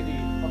remission Take and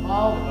eat, of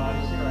all the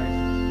body of sins. Christ.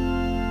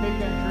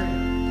 Take and drink.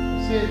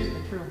 This is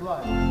the true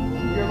blood.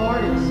 Your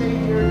Lord and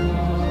Savior,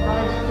 Jesus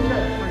Christ,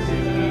 shed for Take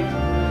you. and eat,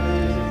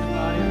 this is the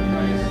body of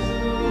Christ.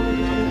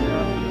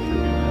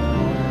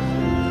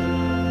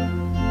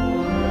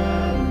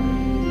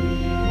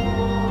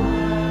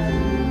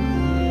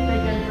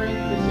 Take and drink.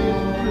 This is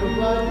the true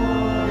blood of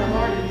your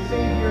Lord and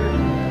Savior,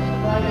 Jesus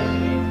Christ,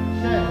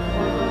 shed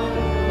for us.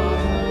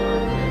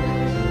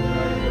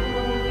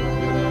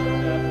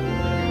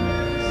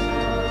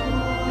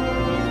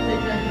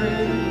 Take and drink.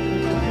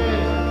 This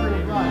is the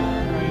true blood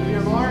of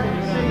your Lord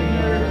and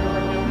Savior,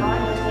 Jesus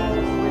Christ,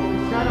 which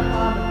was shed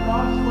upon the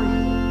cross for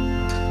you,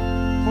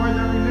 for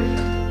the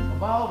remission of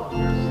all of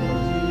your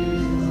sins.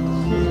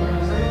 Take and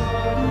drink.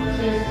 This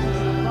is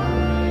the blood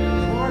of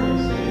your Lord and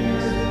Savior,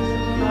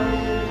 Jesus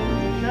Christ,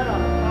 shed on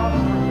the cross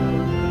for you,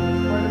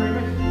 for the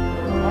remission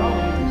of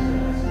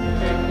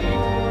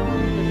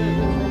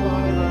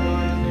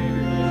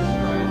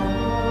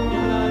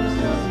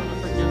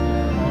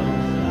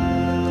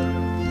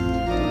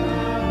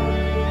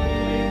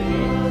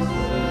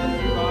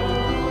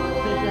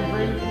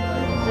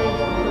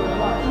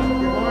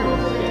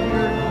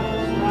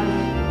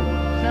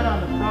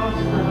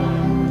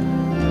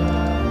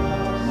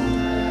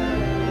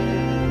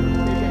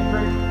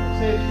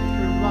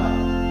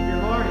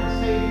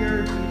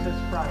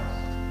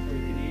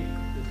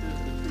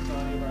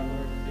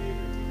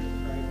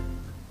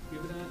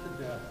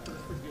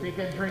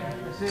Take and drink.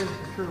 This is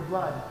the true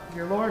blood of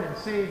your Lord and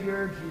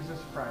Savior, Jesus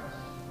Christ.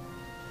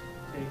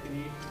 Take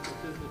and eat.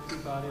 This is the true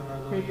body of our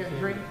Lord Take and Savior,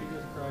 drink.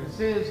 Jesus Christ.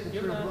 This is the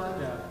Given true unto blood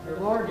death of for your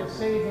the Lord and forgiveness of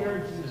Savior, all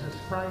your Jesus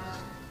sins. Christ,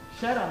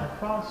 shed on the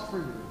cross for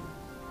you.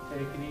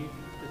 Take and eat.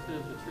 This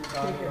is the true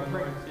body Take of and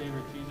our Lord drink. and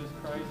Savior, Jesus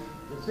Christ.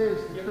 This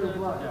is the Given true unto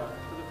blood death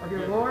for the of your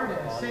forgiveness Lord of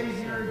and all your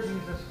Savior,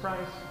 sins. Jesus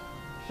Christ,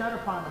 shed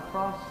upon the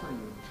cross for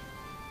you.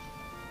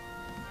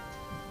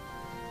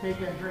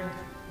 Take and drink.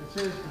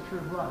 This is the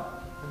true blood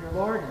of your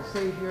Lord and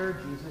Savior,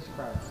 Jesus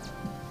Christ.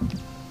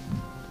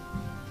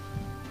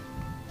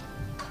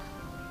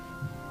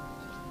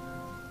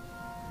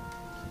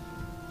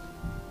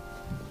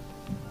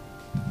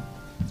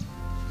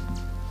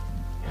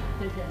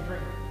 Take and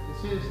drink.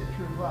 This is the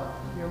true blood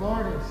of your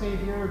Lord and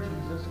Savior,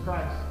 Jesus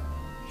Christ,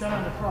 shed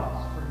on the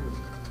cross for you.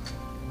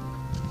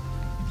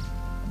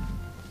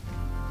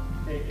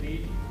 Take and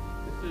eat.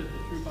 This is the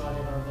true body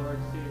of our Lord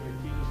and Savior,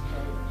 Jesus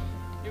Christ,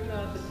 given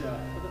unto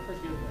death for the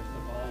forgiveness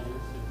of all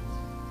your sins.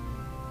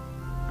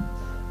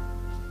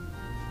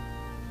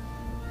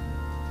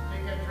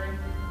 Take and drink.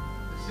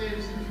 This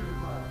is the true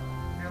blood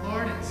of your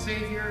Lord and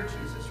Savior,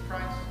 Jesus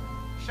Christ,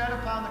 shed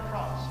upon the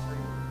cross for you.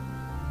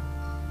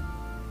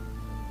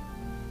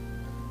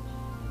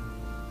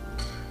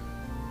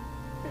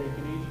 Take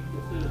and eat.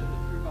 This is the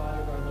true body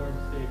of our Lord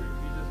and Savior,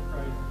 Jesus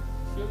Christ,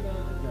 given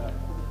unto death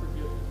for the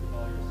forgiveness of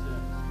all your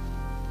sins.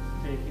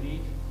 Take and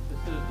eat.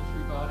 This is the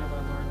true body of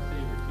our Lord and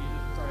Savior,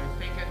 Jesus Christ.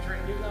 Take and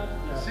drink. Given unto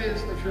death This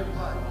is for the true forgiveness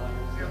blood of all of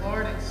your sins.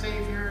 Lord and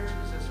Savior,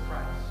 Jesus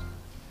Christ,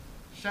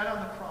 shed on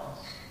the cross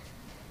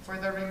for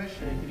the Take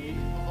remission and eat.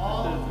 of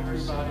all This is your the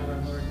true body of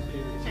our sins. Lord and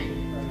Savior, Take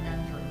Jesus Christ,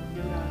 and drink.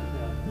 given unto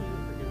death for your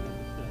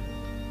forgiveness of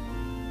sins.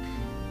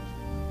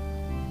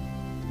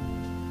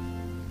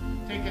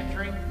 Take and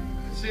drink.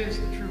 This is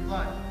the true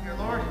blood of your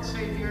Lord and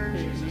Savior,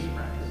 Take and Jesus eat.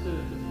 Christ. This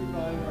is the true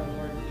body of our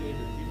Lord and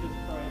Savior, Jesus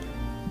Christ,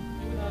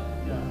 given unto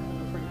death for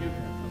the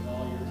forgiveness of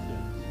all your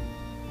sins.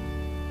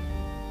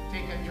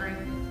 Take and drink.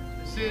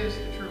 This is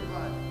the true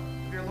blood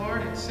of your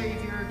Lord and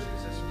Savior,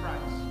 Jesus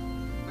Christ,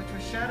 which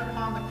was shed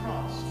upon the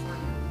cross for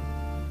you,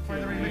 for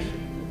the Take and eat. remission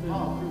This is of the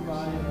all true your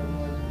body of sins. our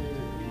Lord and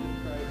Savior, Jesus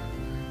Christ,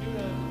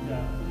 given unto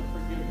death for the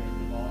forgiveness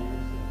of all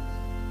your sins.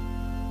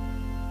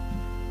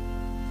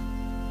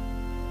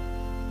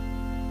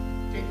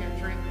 Take and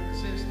drink.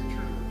 This is the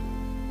true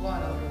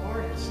blood of your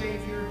Lord and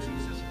Savior,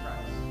 Jesus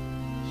Christ,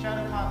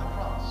 shed upon the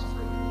cross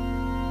for you.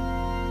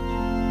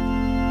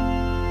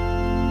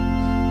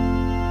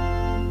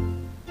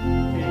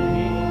 Take and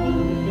eat.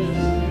 This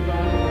is the true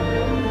body of our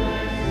Lord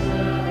and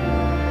Savior, given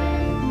unto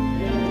death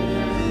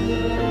for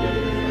the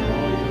forgiveness of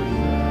all your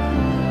sins.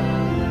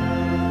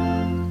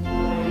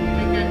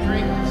 Take and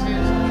drink. This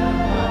is the true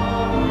blood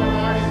of your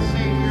Lord and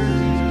Savior,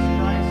 Jesus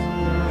Christ,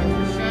 which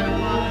was shed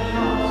upon the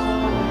cross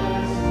for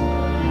you.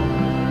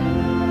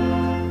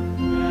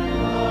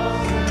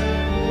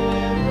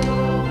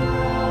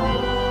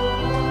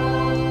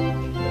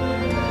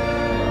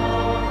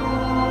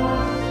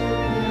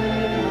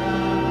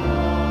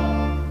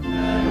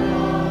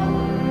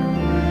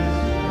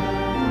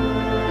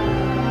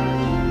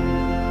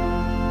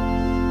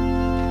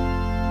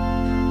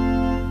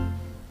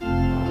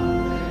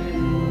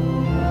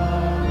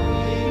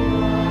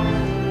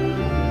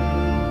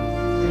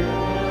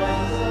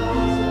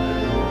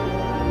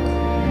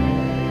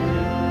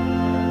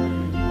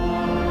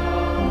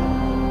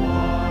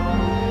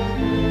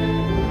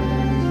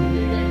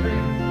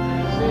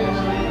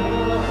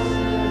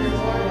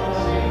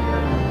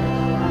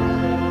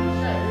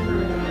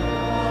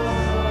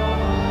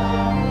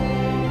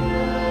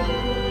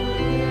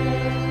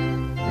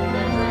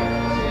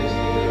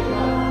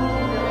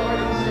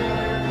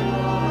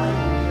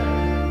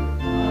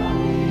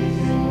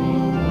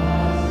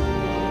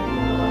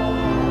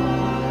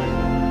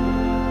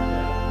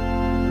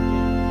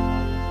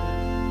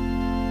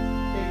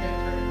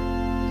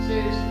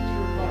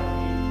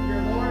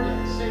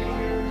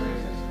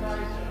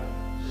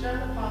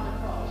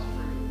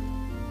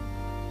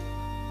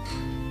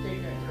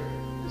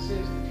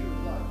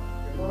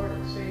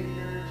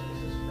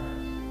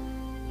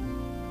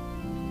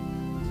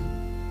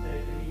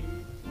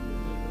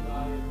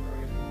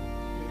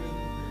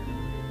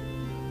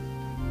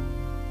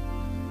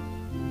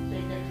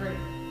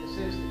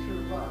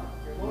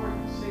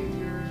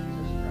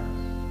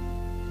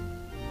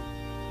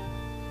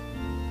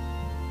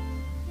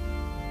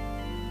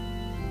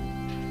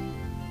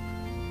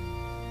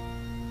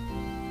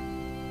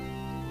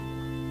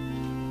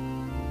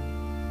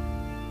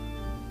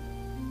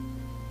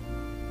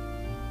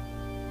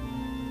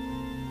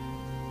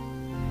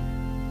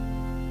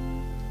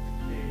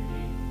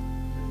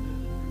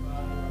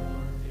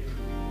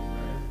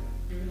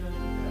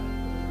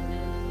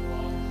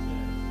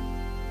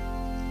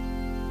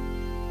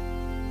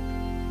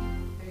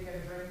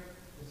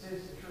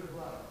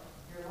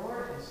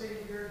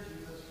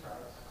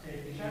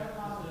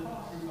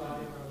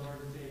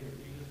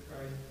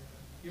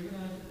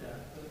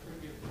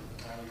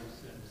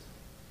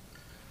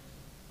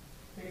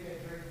 Take and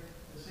drink.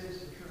 This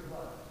is the true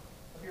blood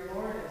of your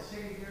Lord and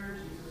Savior,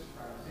 Jesus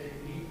Christ. Take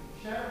and eat.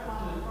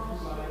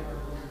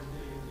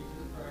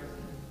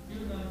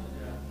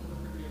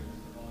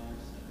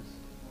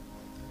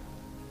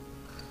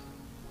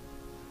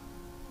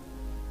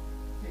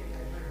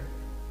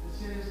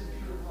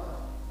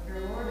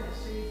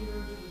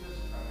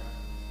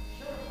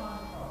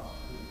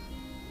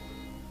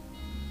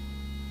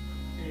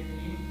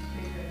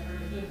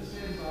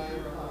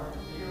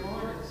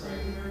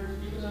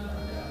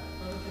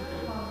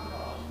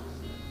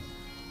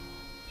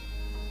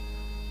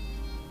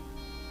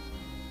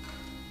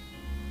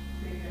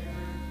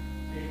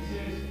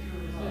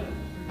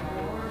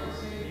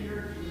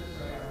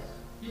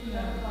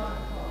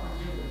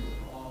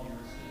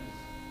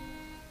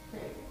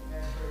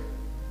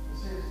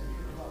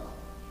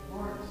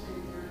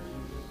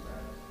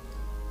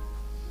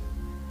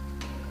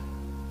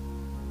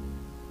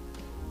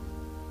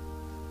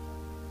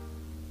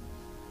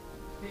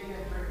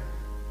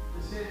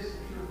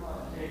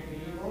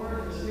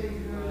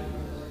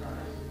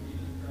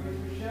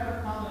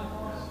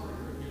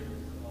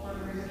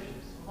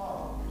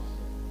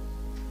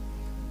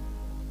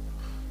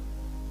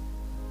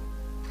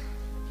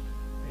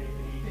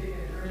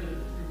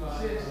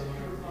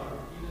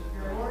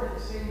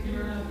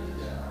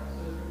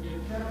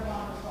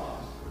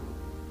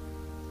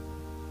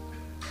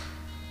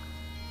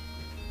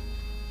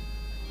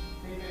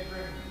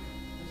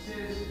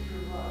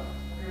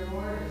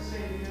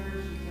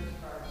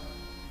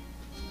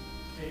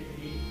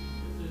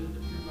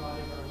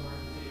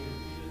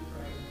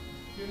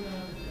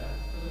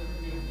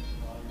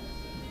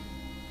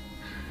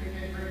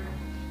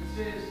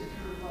 is the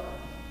true blood.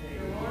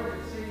 Your Lord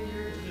and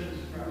Savior, Jesus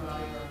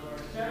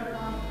Christ, shed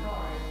upon the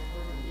cross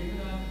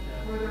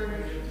for the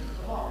remission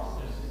of all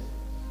sins.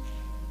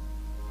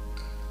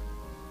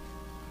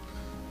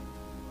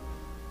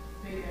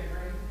 Take and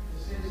drink.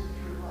 This is the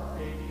true blood.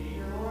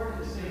 Your Lord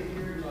and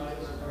Savior,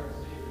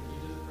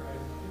 Jesus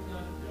Christ, given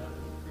unto death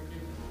for the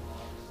forgiveness of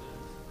all your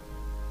sins.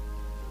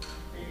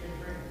 Take and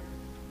drink.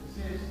 This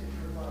is the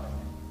true blood.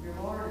 Your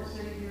Lord and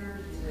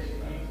Savior, Jesus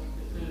Christ.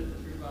 This is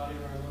the true body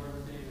of our Lord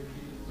and Savior,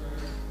 Jesus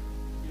Christ,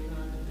 given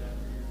unto death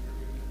for your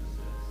forgiveness of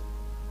sins.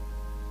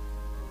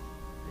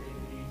 Take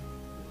and eat.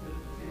 This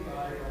is the true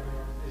body of our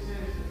Lord and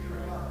Savior. This is the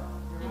true blood.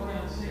 Your Lord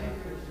and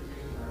Savior,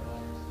 forgive our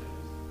all your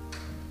sins.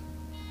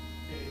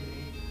 Take and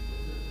eat.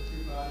 This is the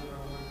true body of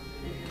our Lord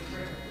and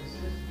Savior.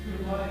 Take and drink. This is the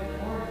true body of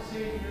our Lord and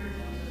Savior,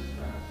 Jesus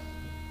Christ.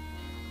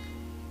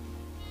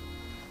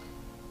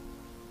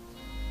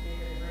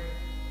 Take and drink.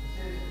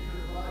 This is the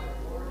true blood of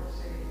Lord and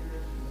Savior,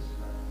 Jesus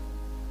Christ.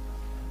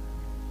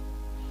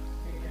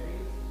 Take and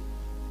eat.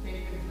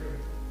 Take and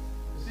drink.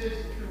 This is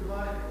the true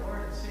blood of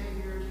Lord and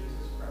Savior,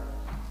 Jesus Christ,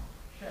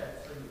 shed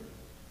for you.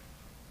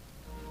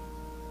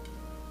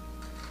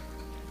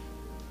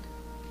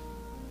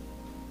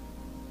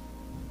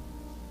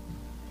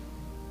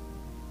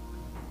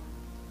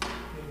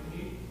 Take and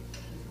eat.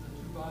 This is the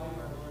true body of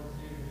our Lord and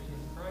Savior,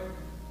 Jesus Christ,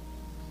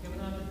 given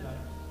unto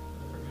death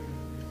for the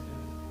forgiveness of your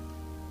sins.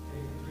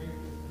 Take and drink.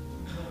 This is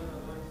the true blood of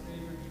our Lord and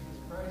Savior, Jesus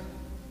Christ,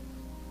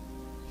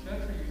 shed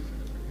for you for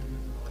the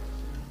forgiveness of all your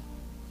sins.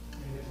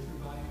 May this true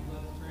body and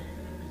blood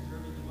strengthen and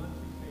preserve you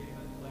unto faith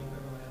unto life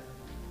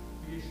everlasting.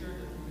 Be assured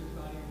that through this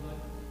body and blood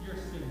your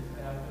sins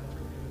have been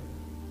forgiven.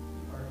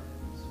 Depart in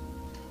peace.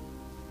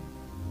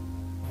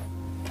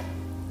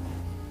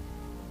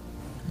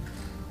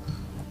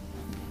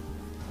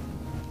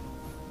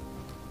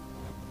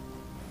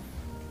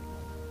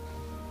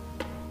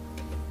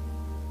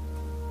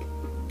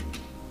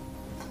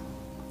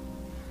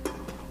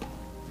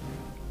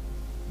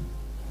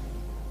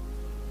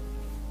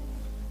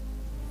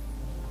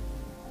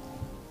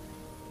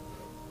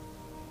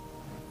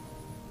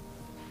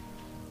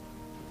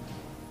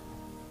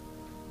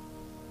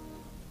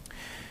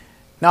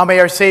 Now may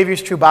our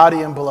Savior's true body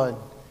and blood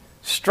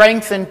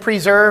strengthen,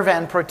 preserve,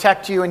 and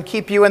protect you and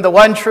keep you in the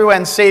one true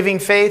and saving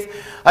faith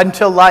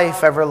until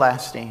life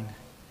everlasting.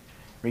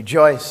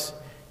 Rejoice,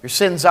 your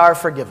sins are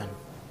forgiven.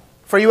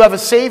 For you have a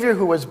Savior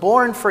who was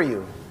born for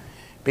you.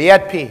 Be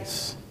at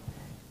peace.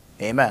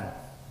 Amen.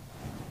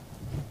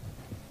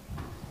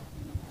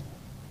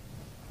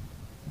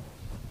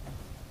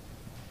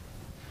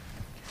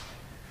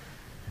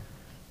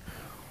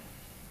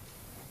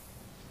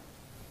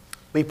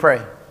 We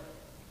pray.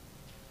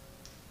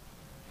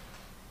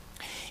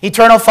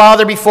 Eternal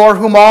Father, before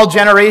whom all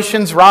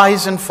generations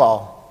rise and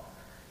fall,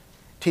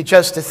 teach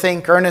us to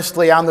think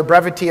earnestly on the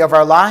brevity of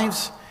our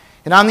lives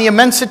and on the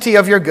immensity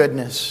of your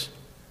goodness.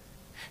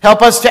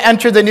 Help us to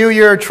enter the new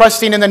year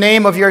trusting in the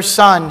name of your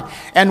Son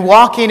and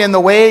walking in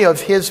the way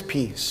of his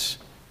peace.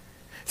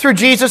 Through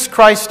Jesus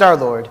Christ our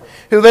Lord,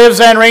 who lives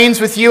and reigns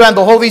with you and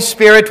the Holy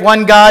Spirit,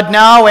 one God,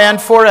 now and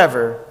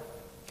forever.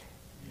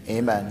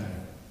 Amen.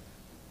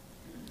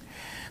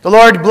 The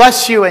Lord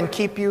bless you and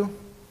keep you.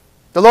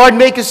 The Lord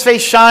make his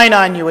face shine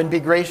on you and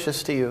be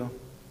gracious to you.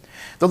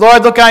 The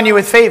Lord look on you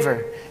with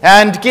favor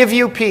and give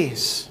you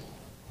peace.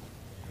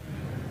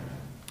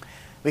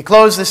 We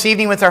close this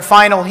evening with our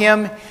final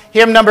hymn,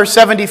 hymn number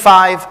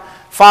 75,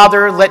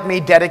 Father, Let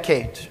Me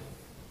Dedicate.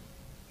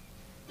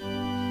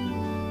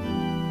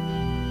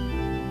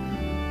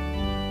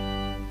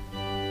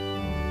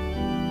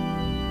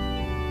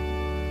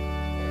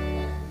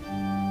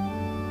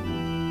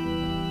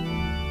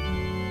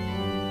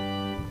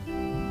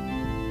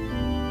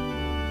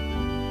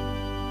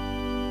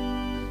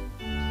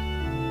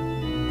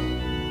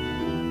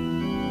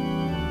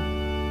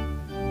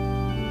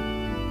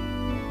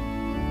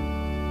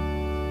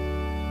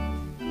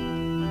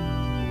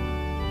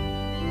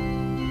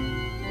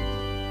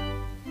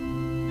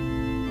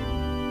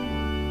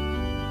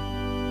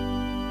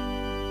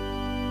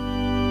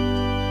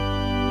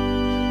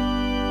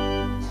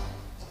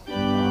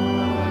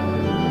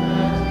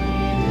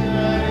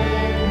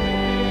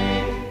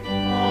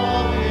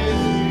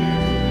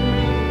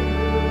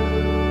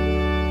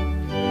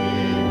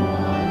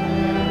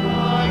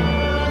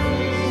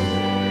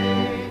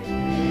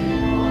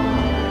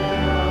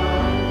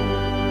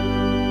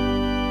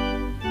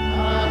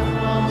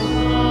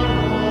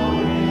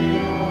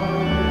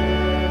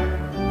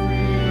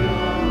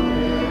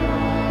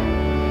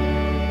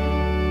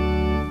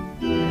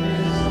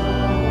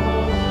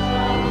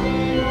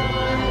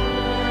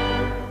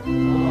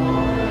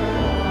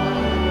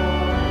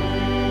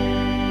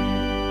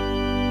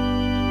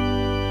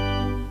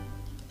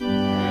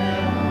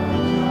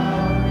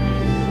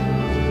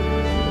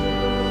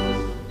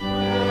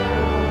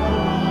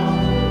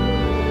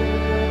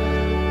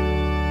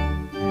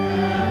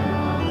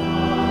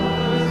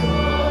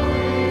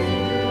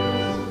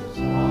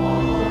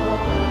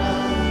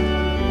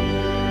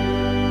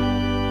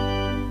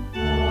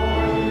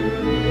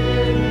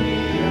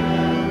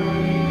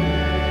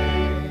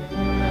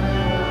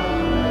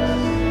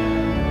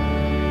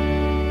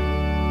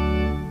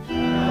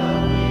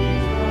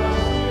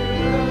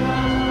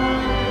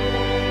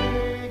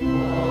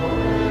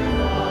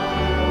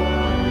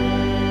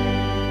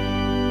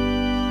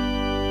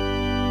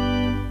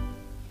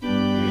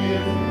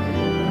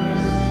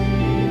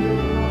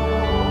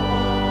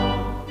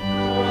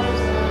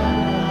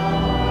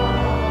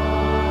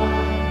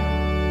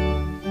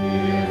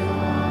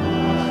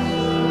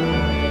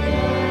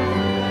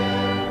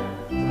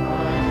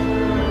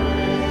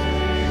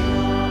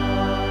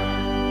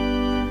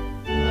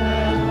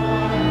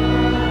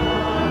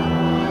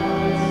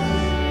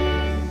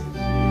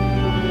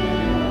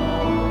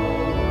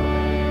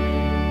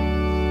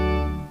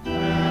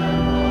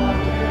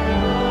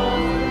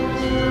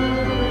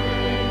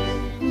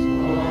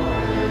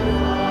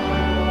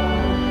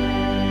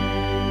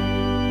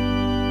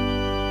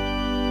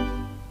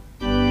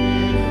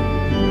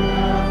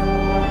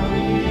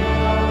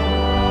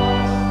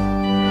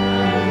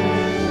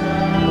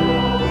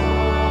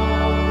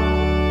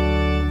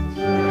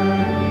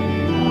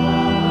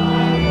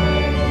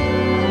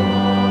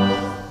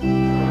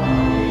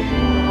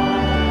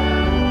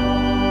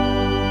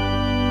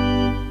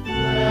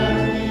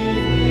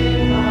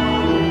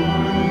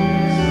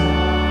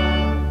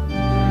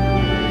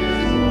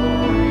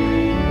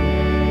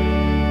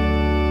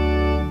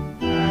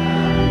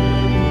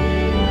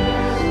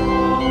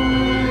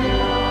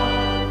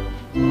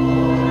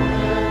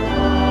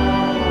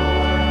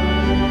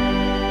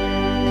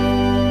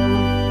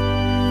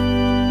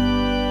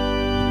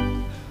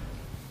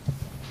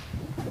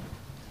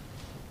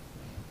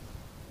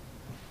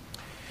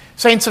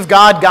 Saints of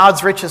God,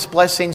 God's richest blessings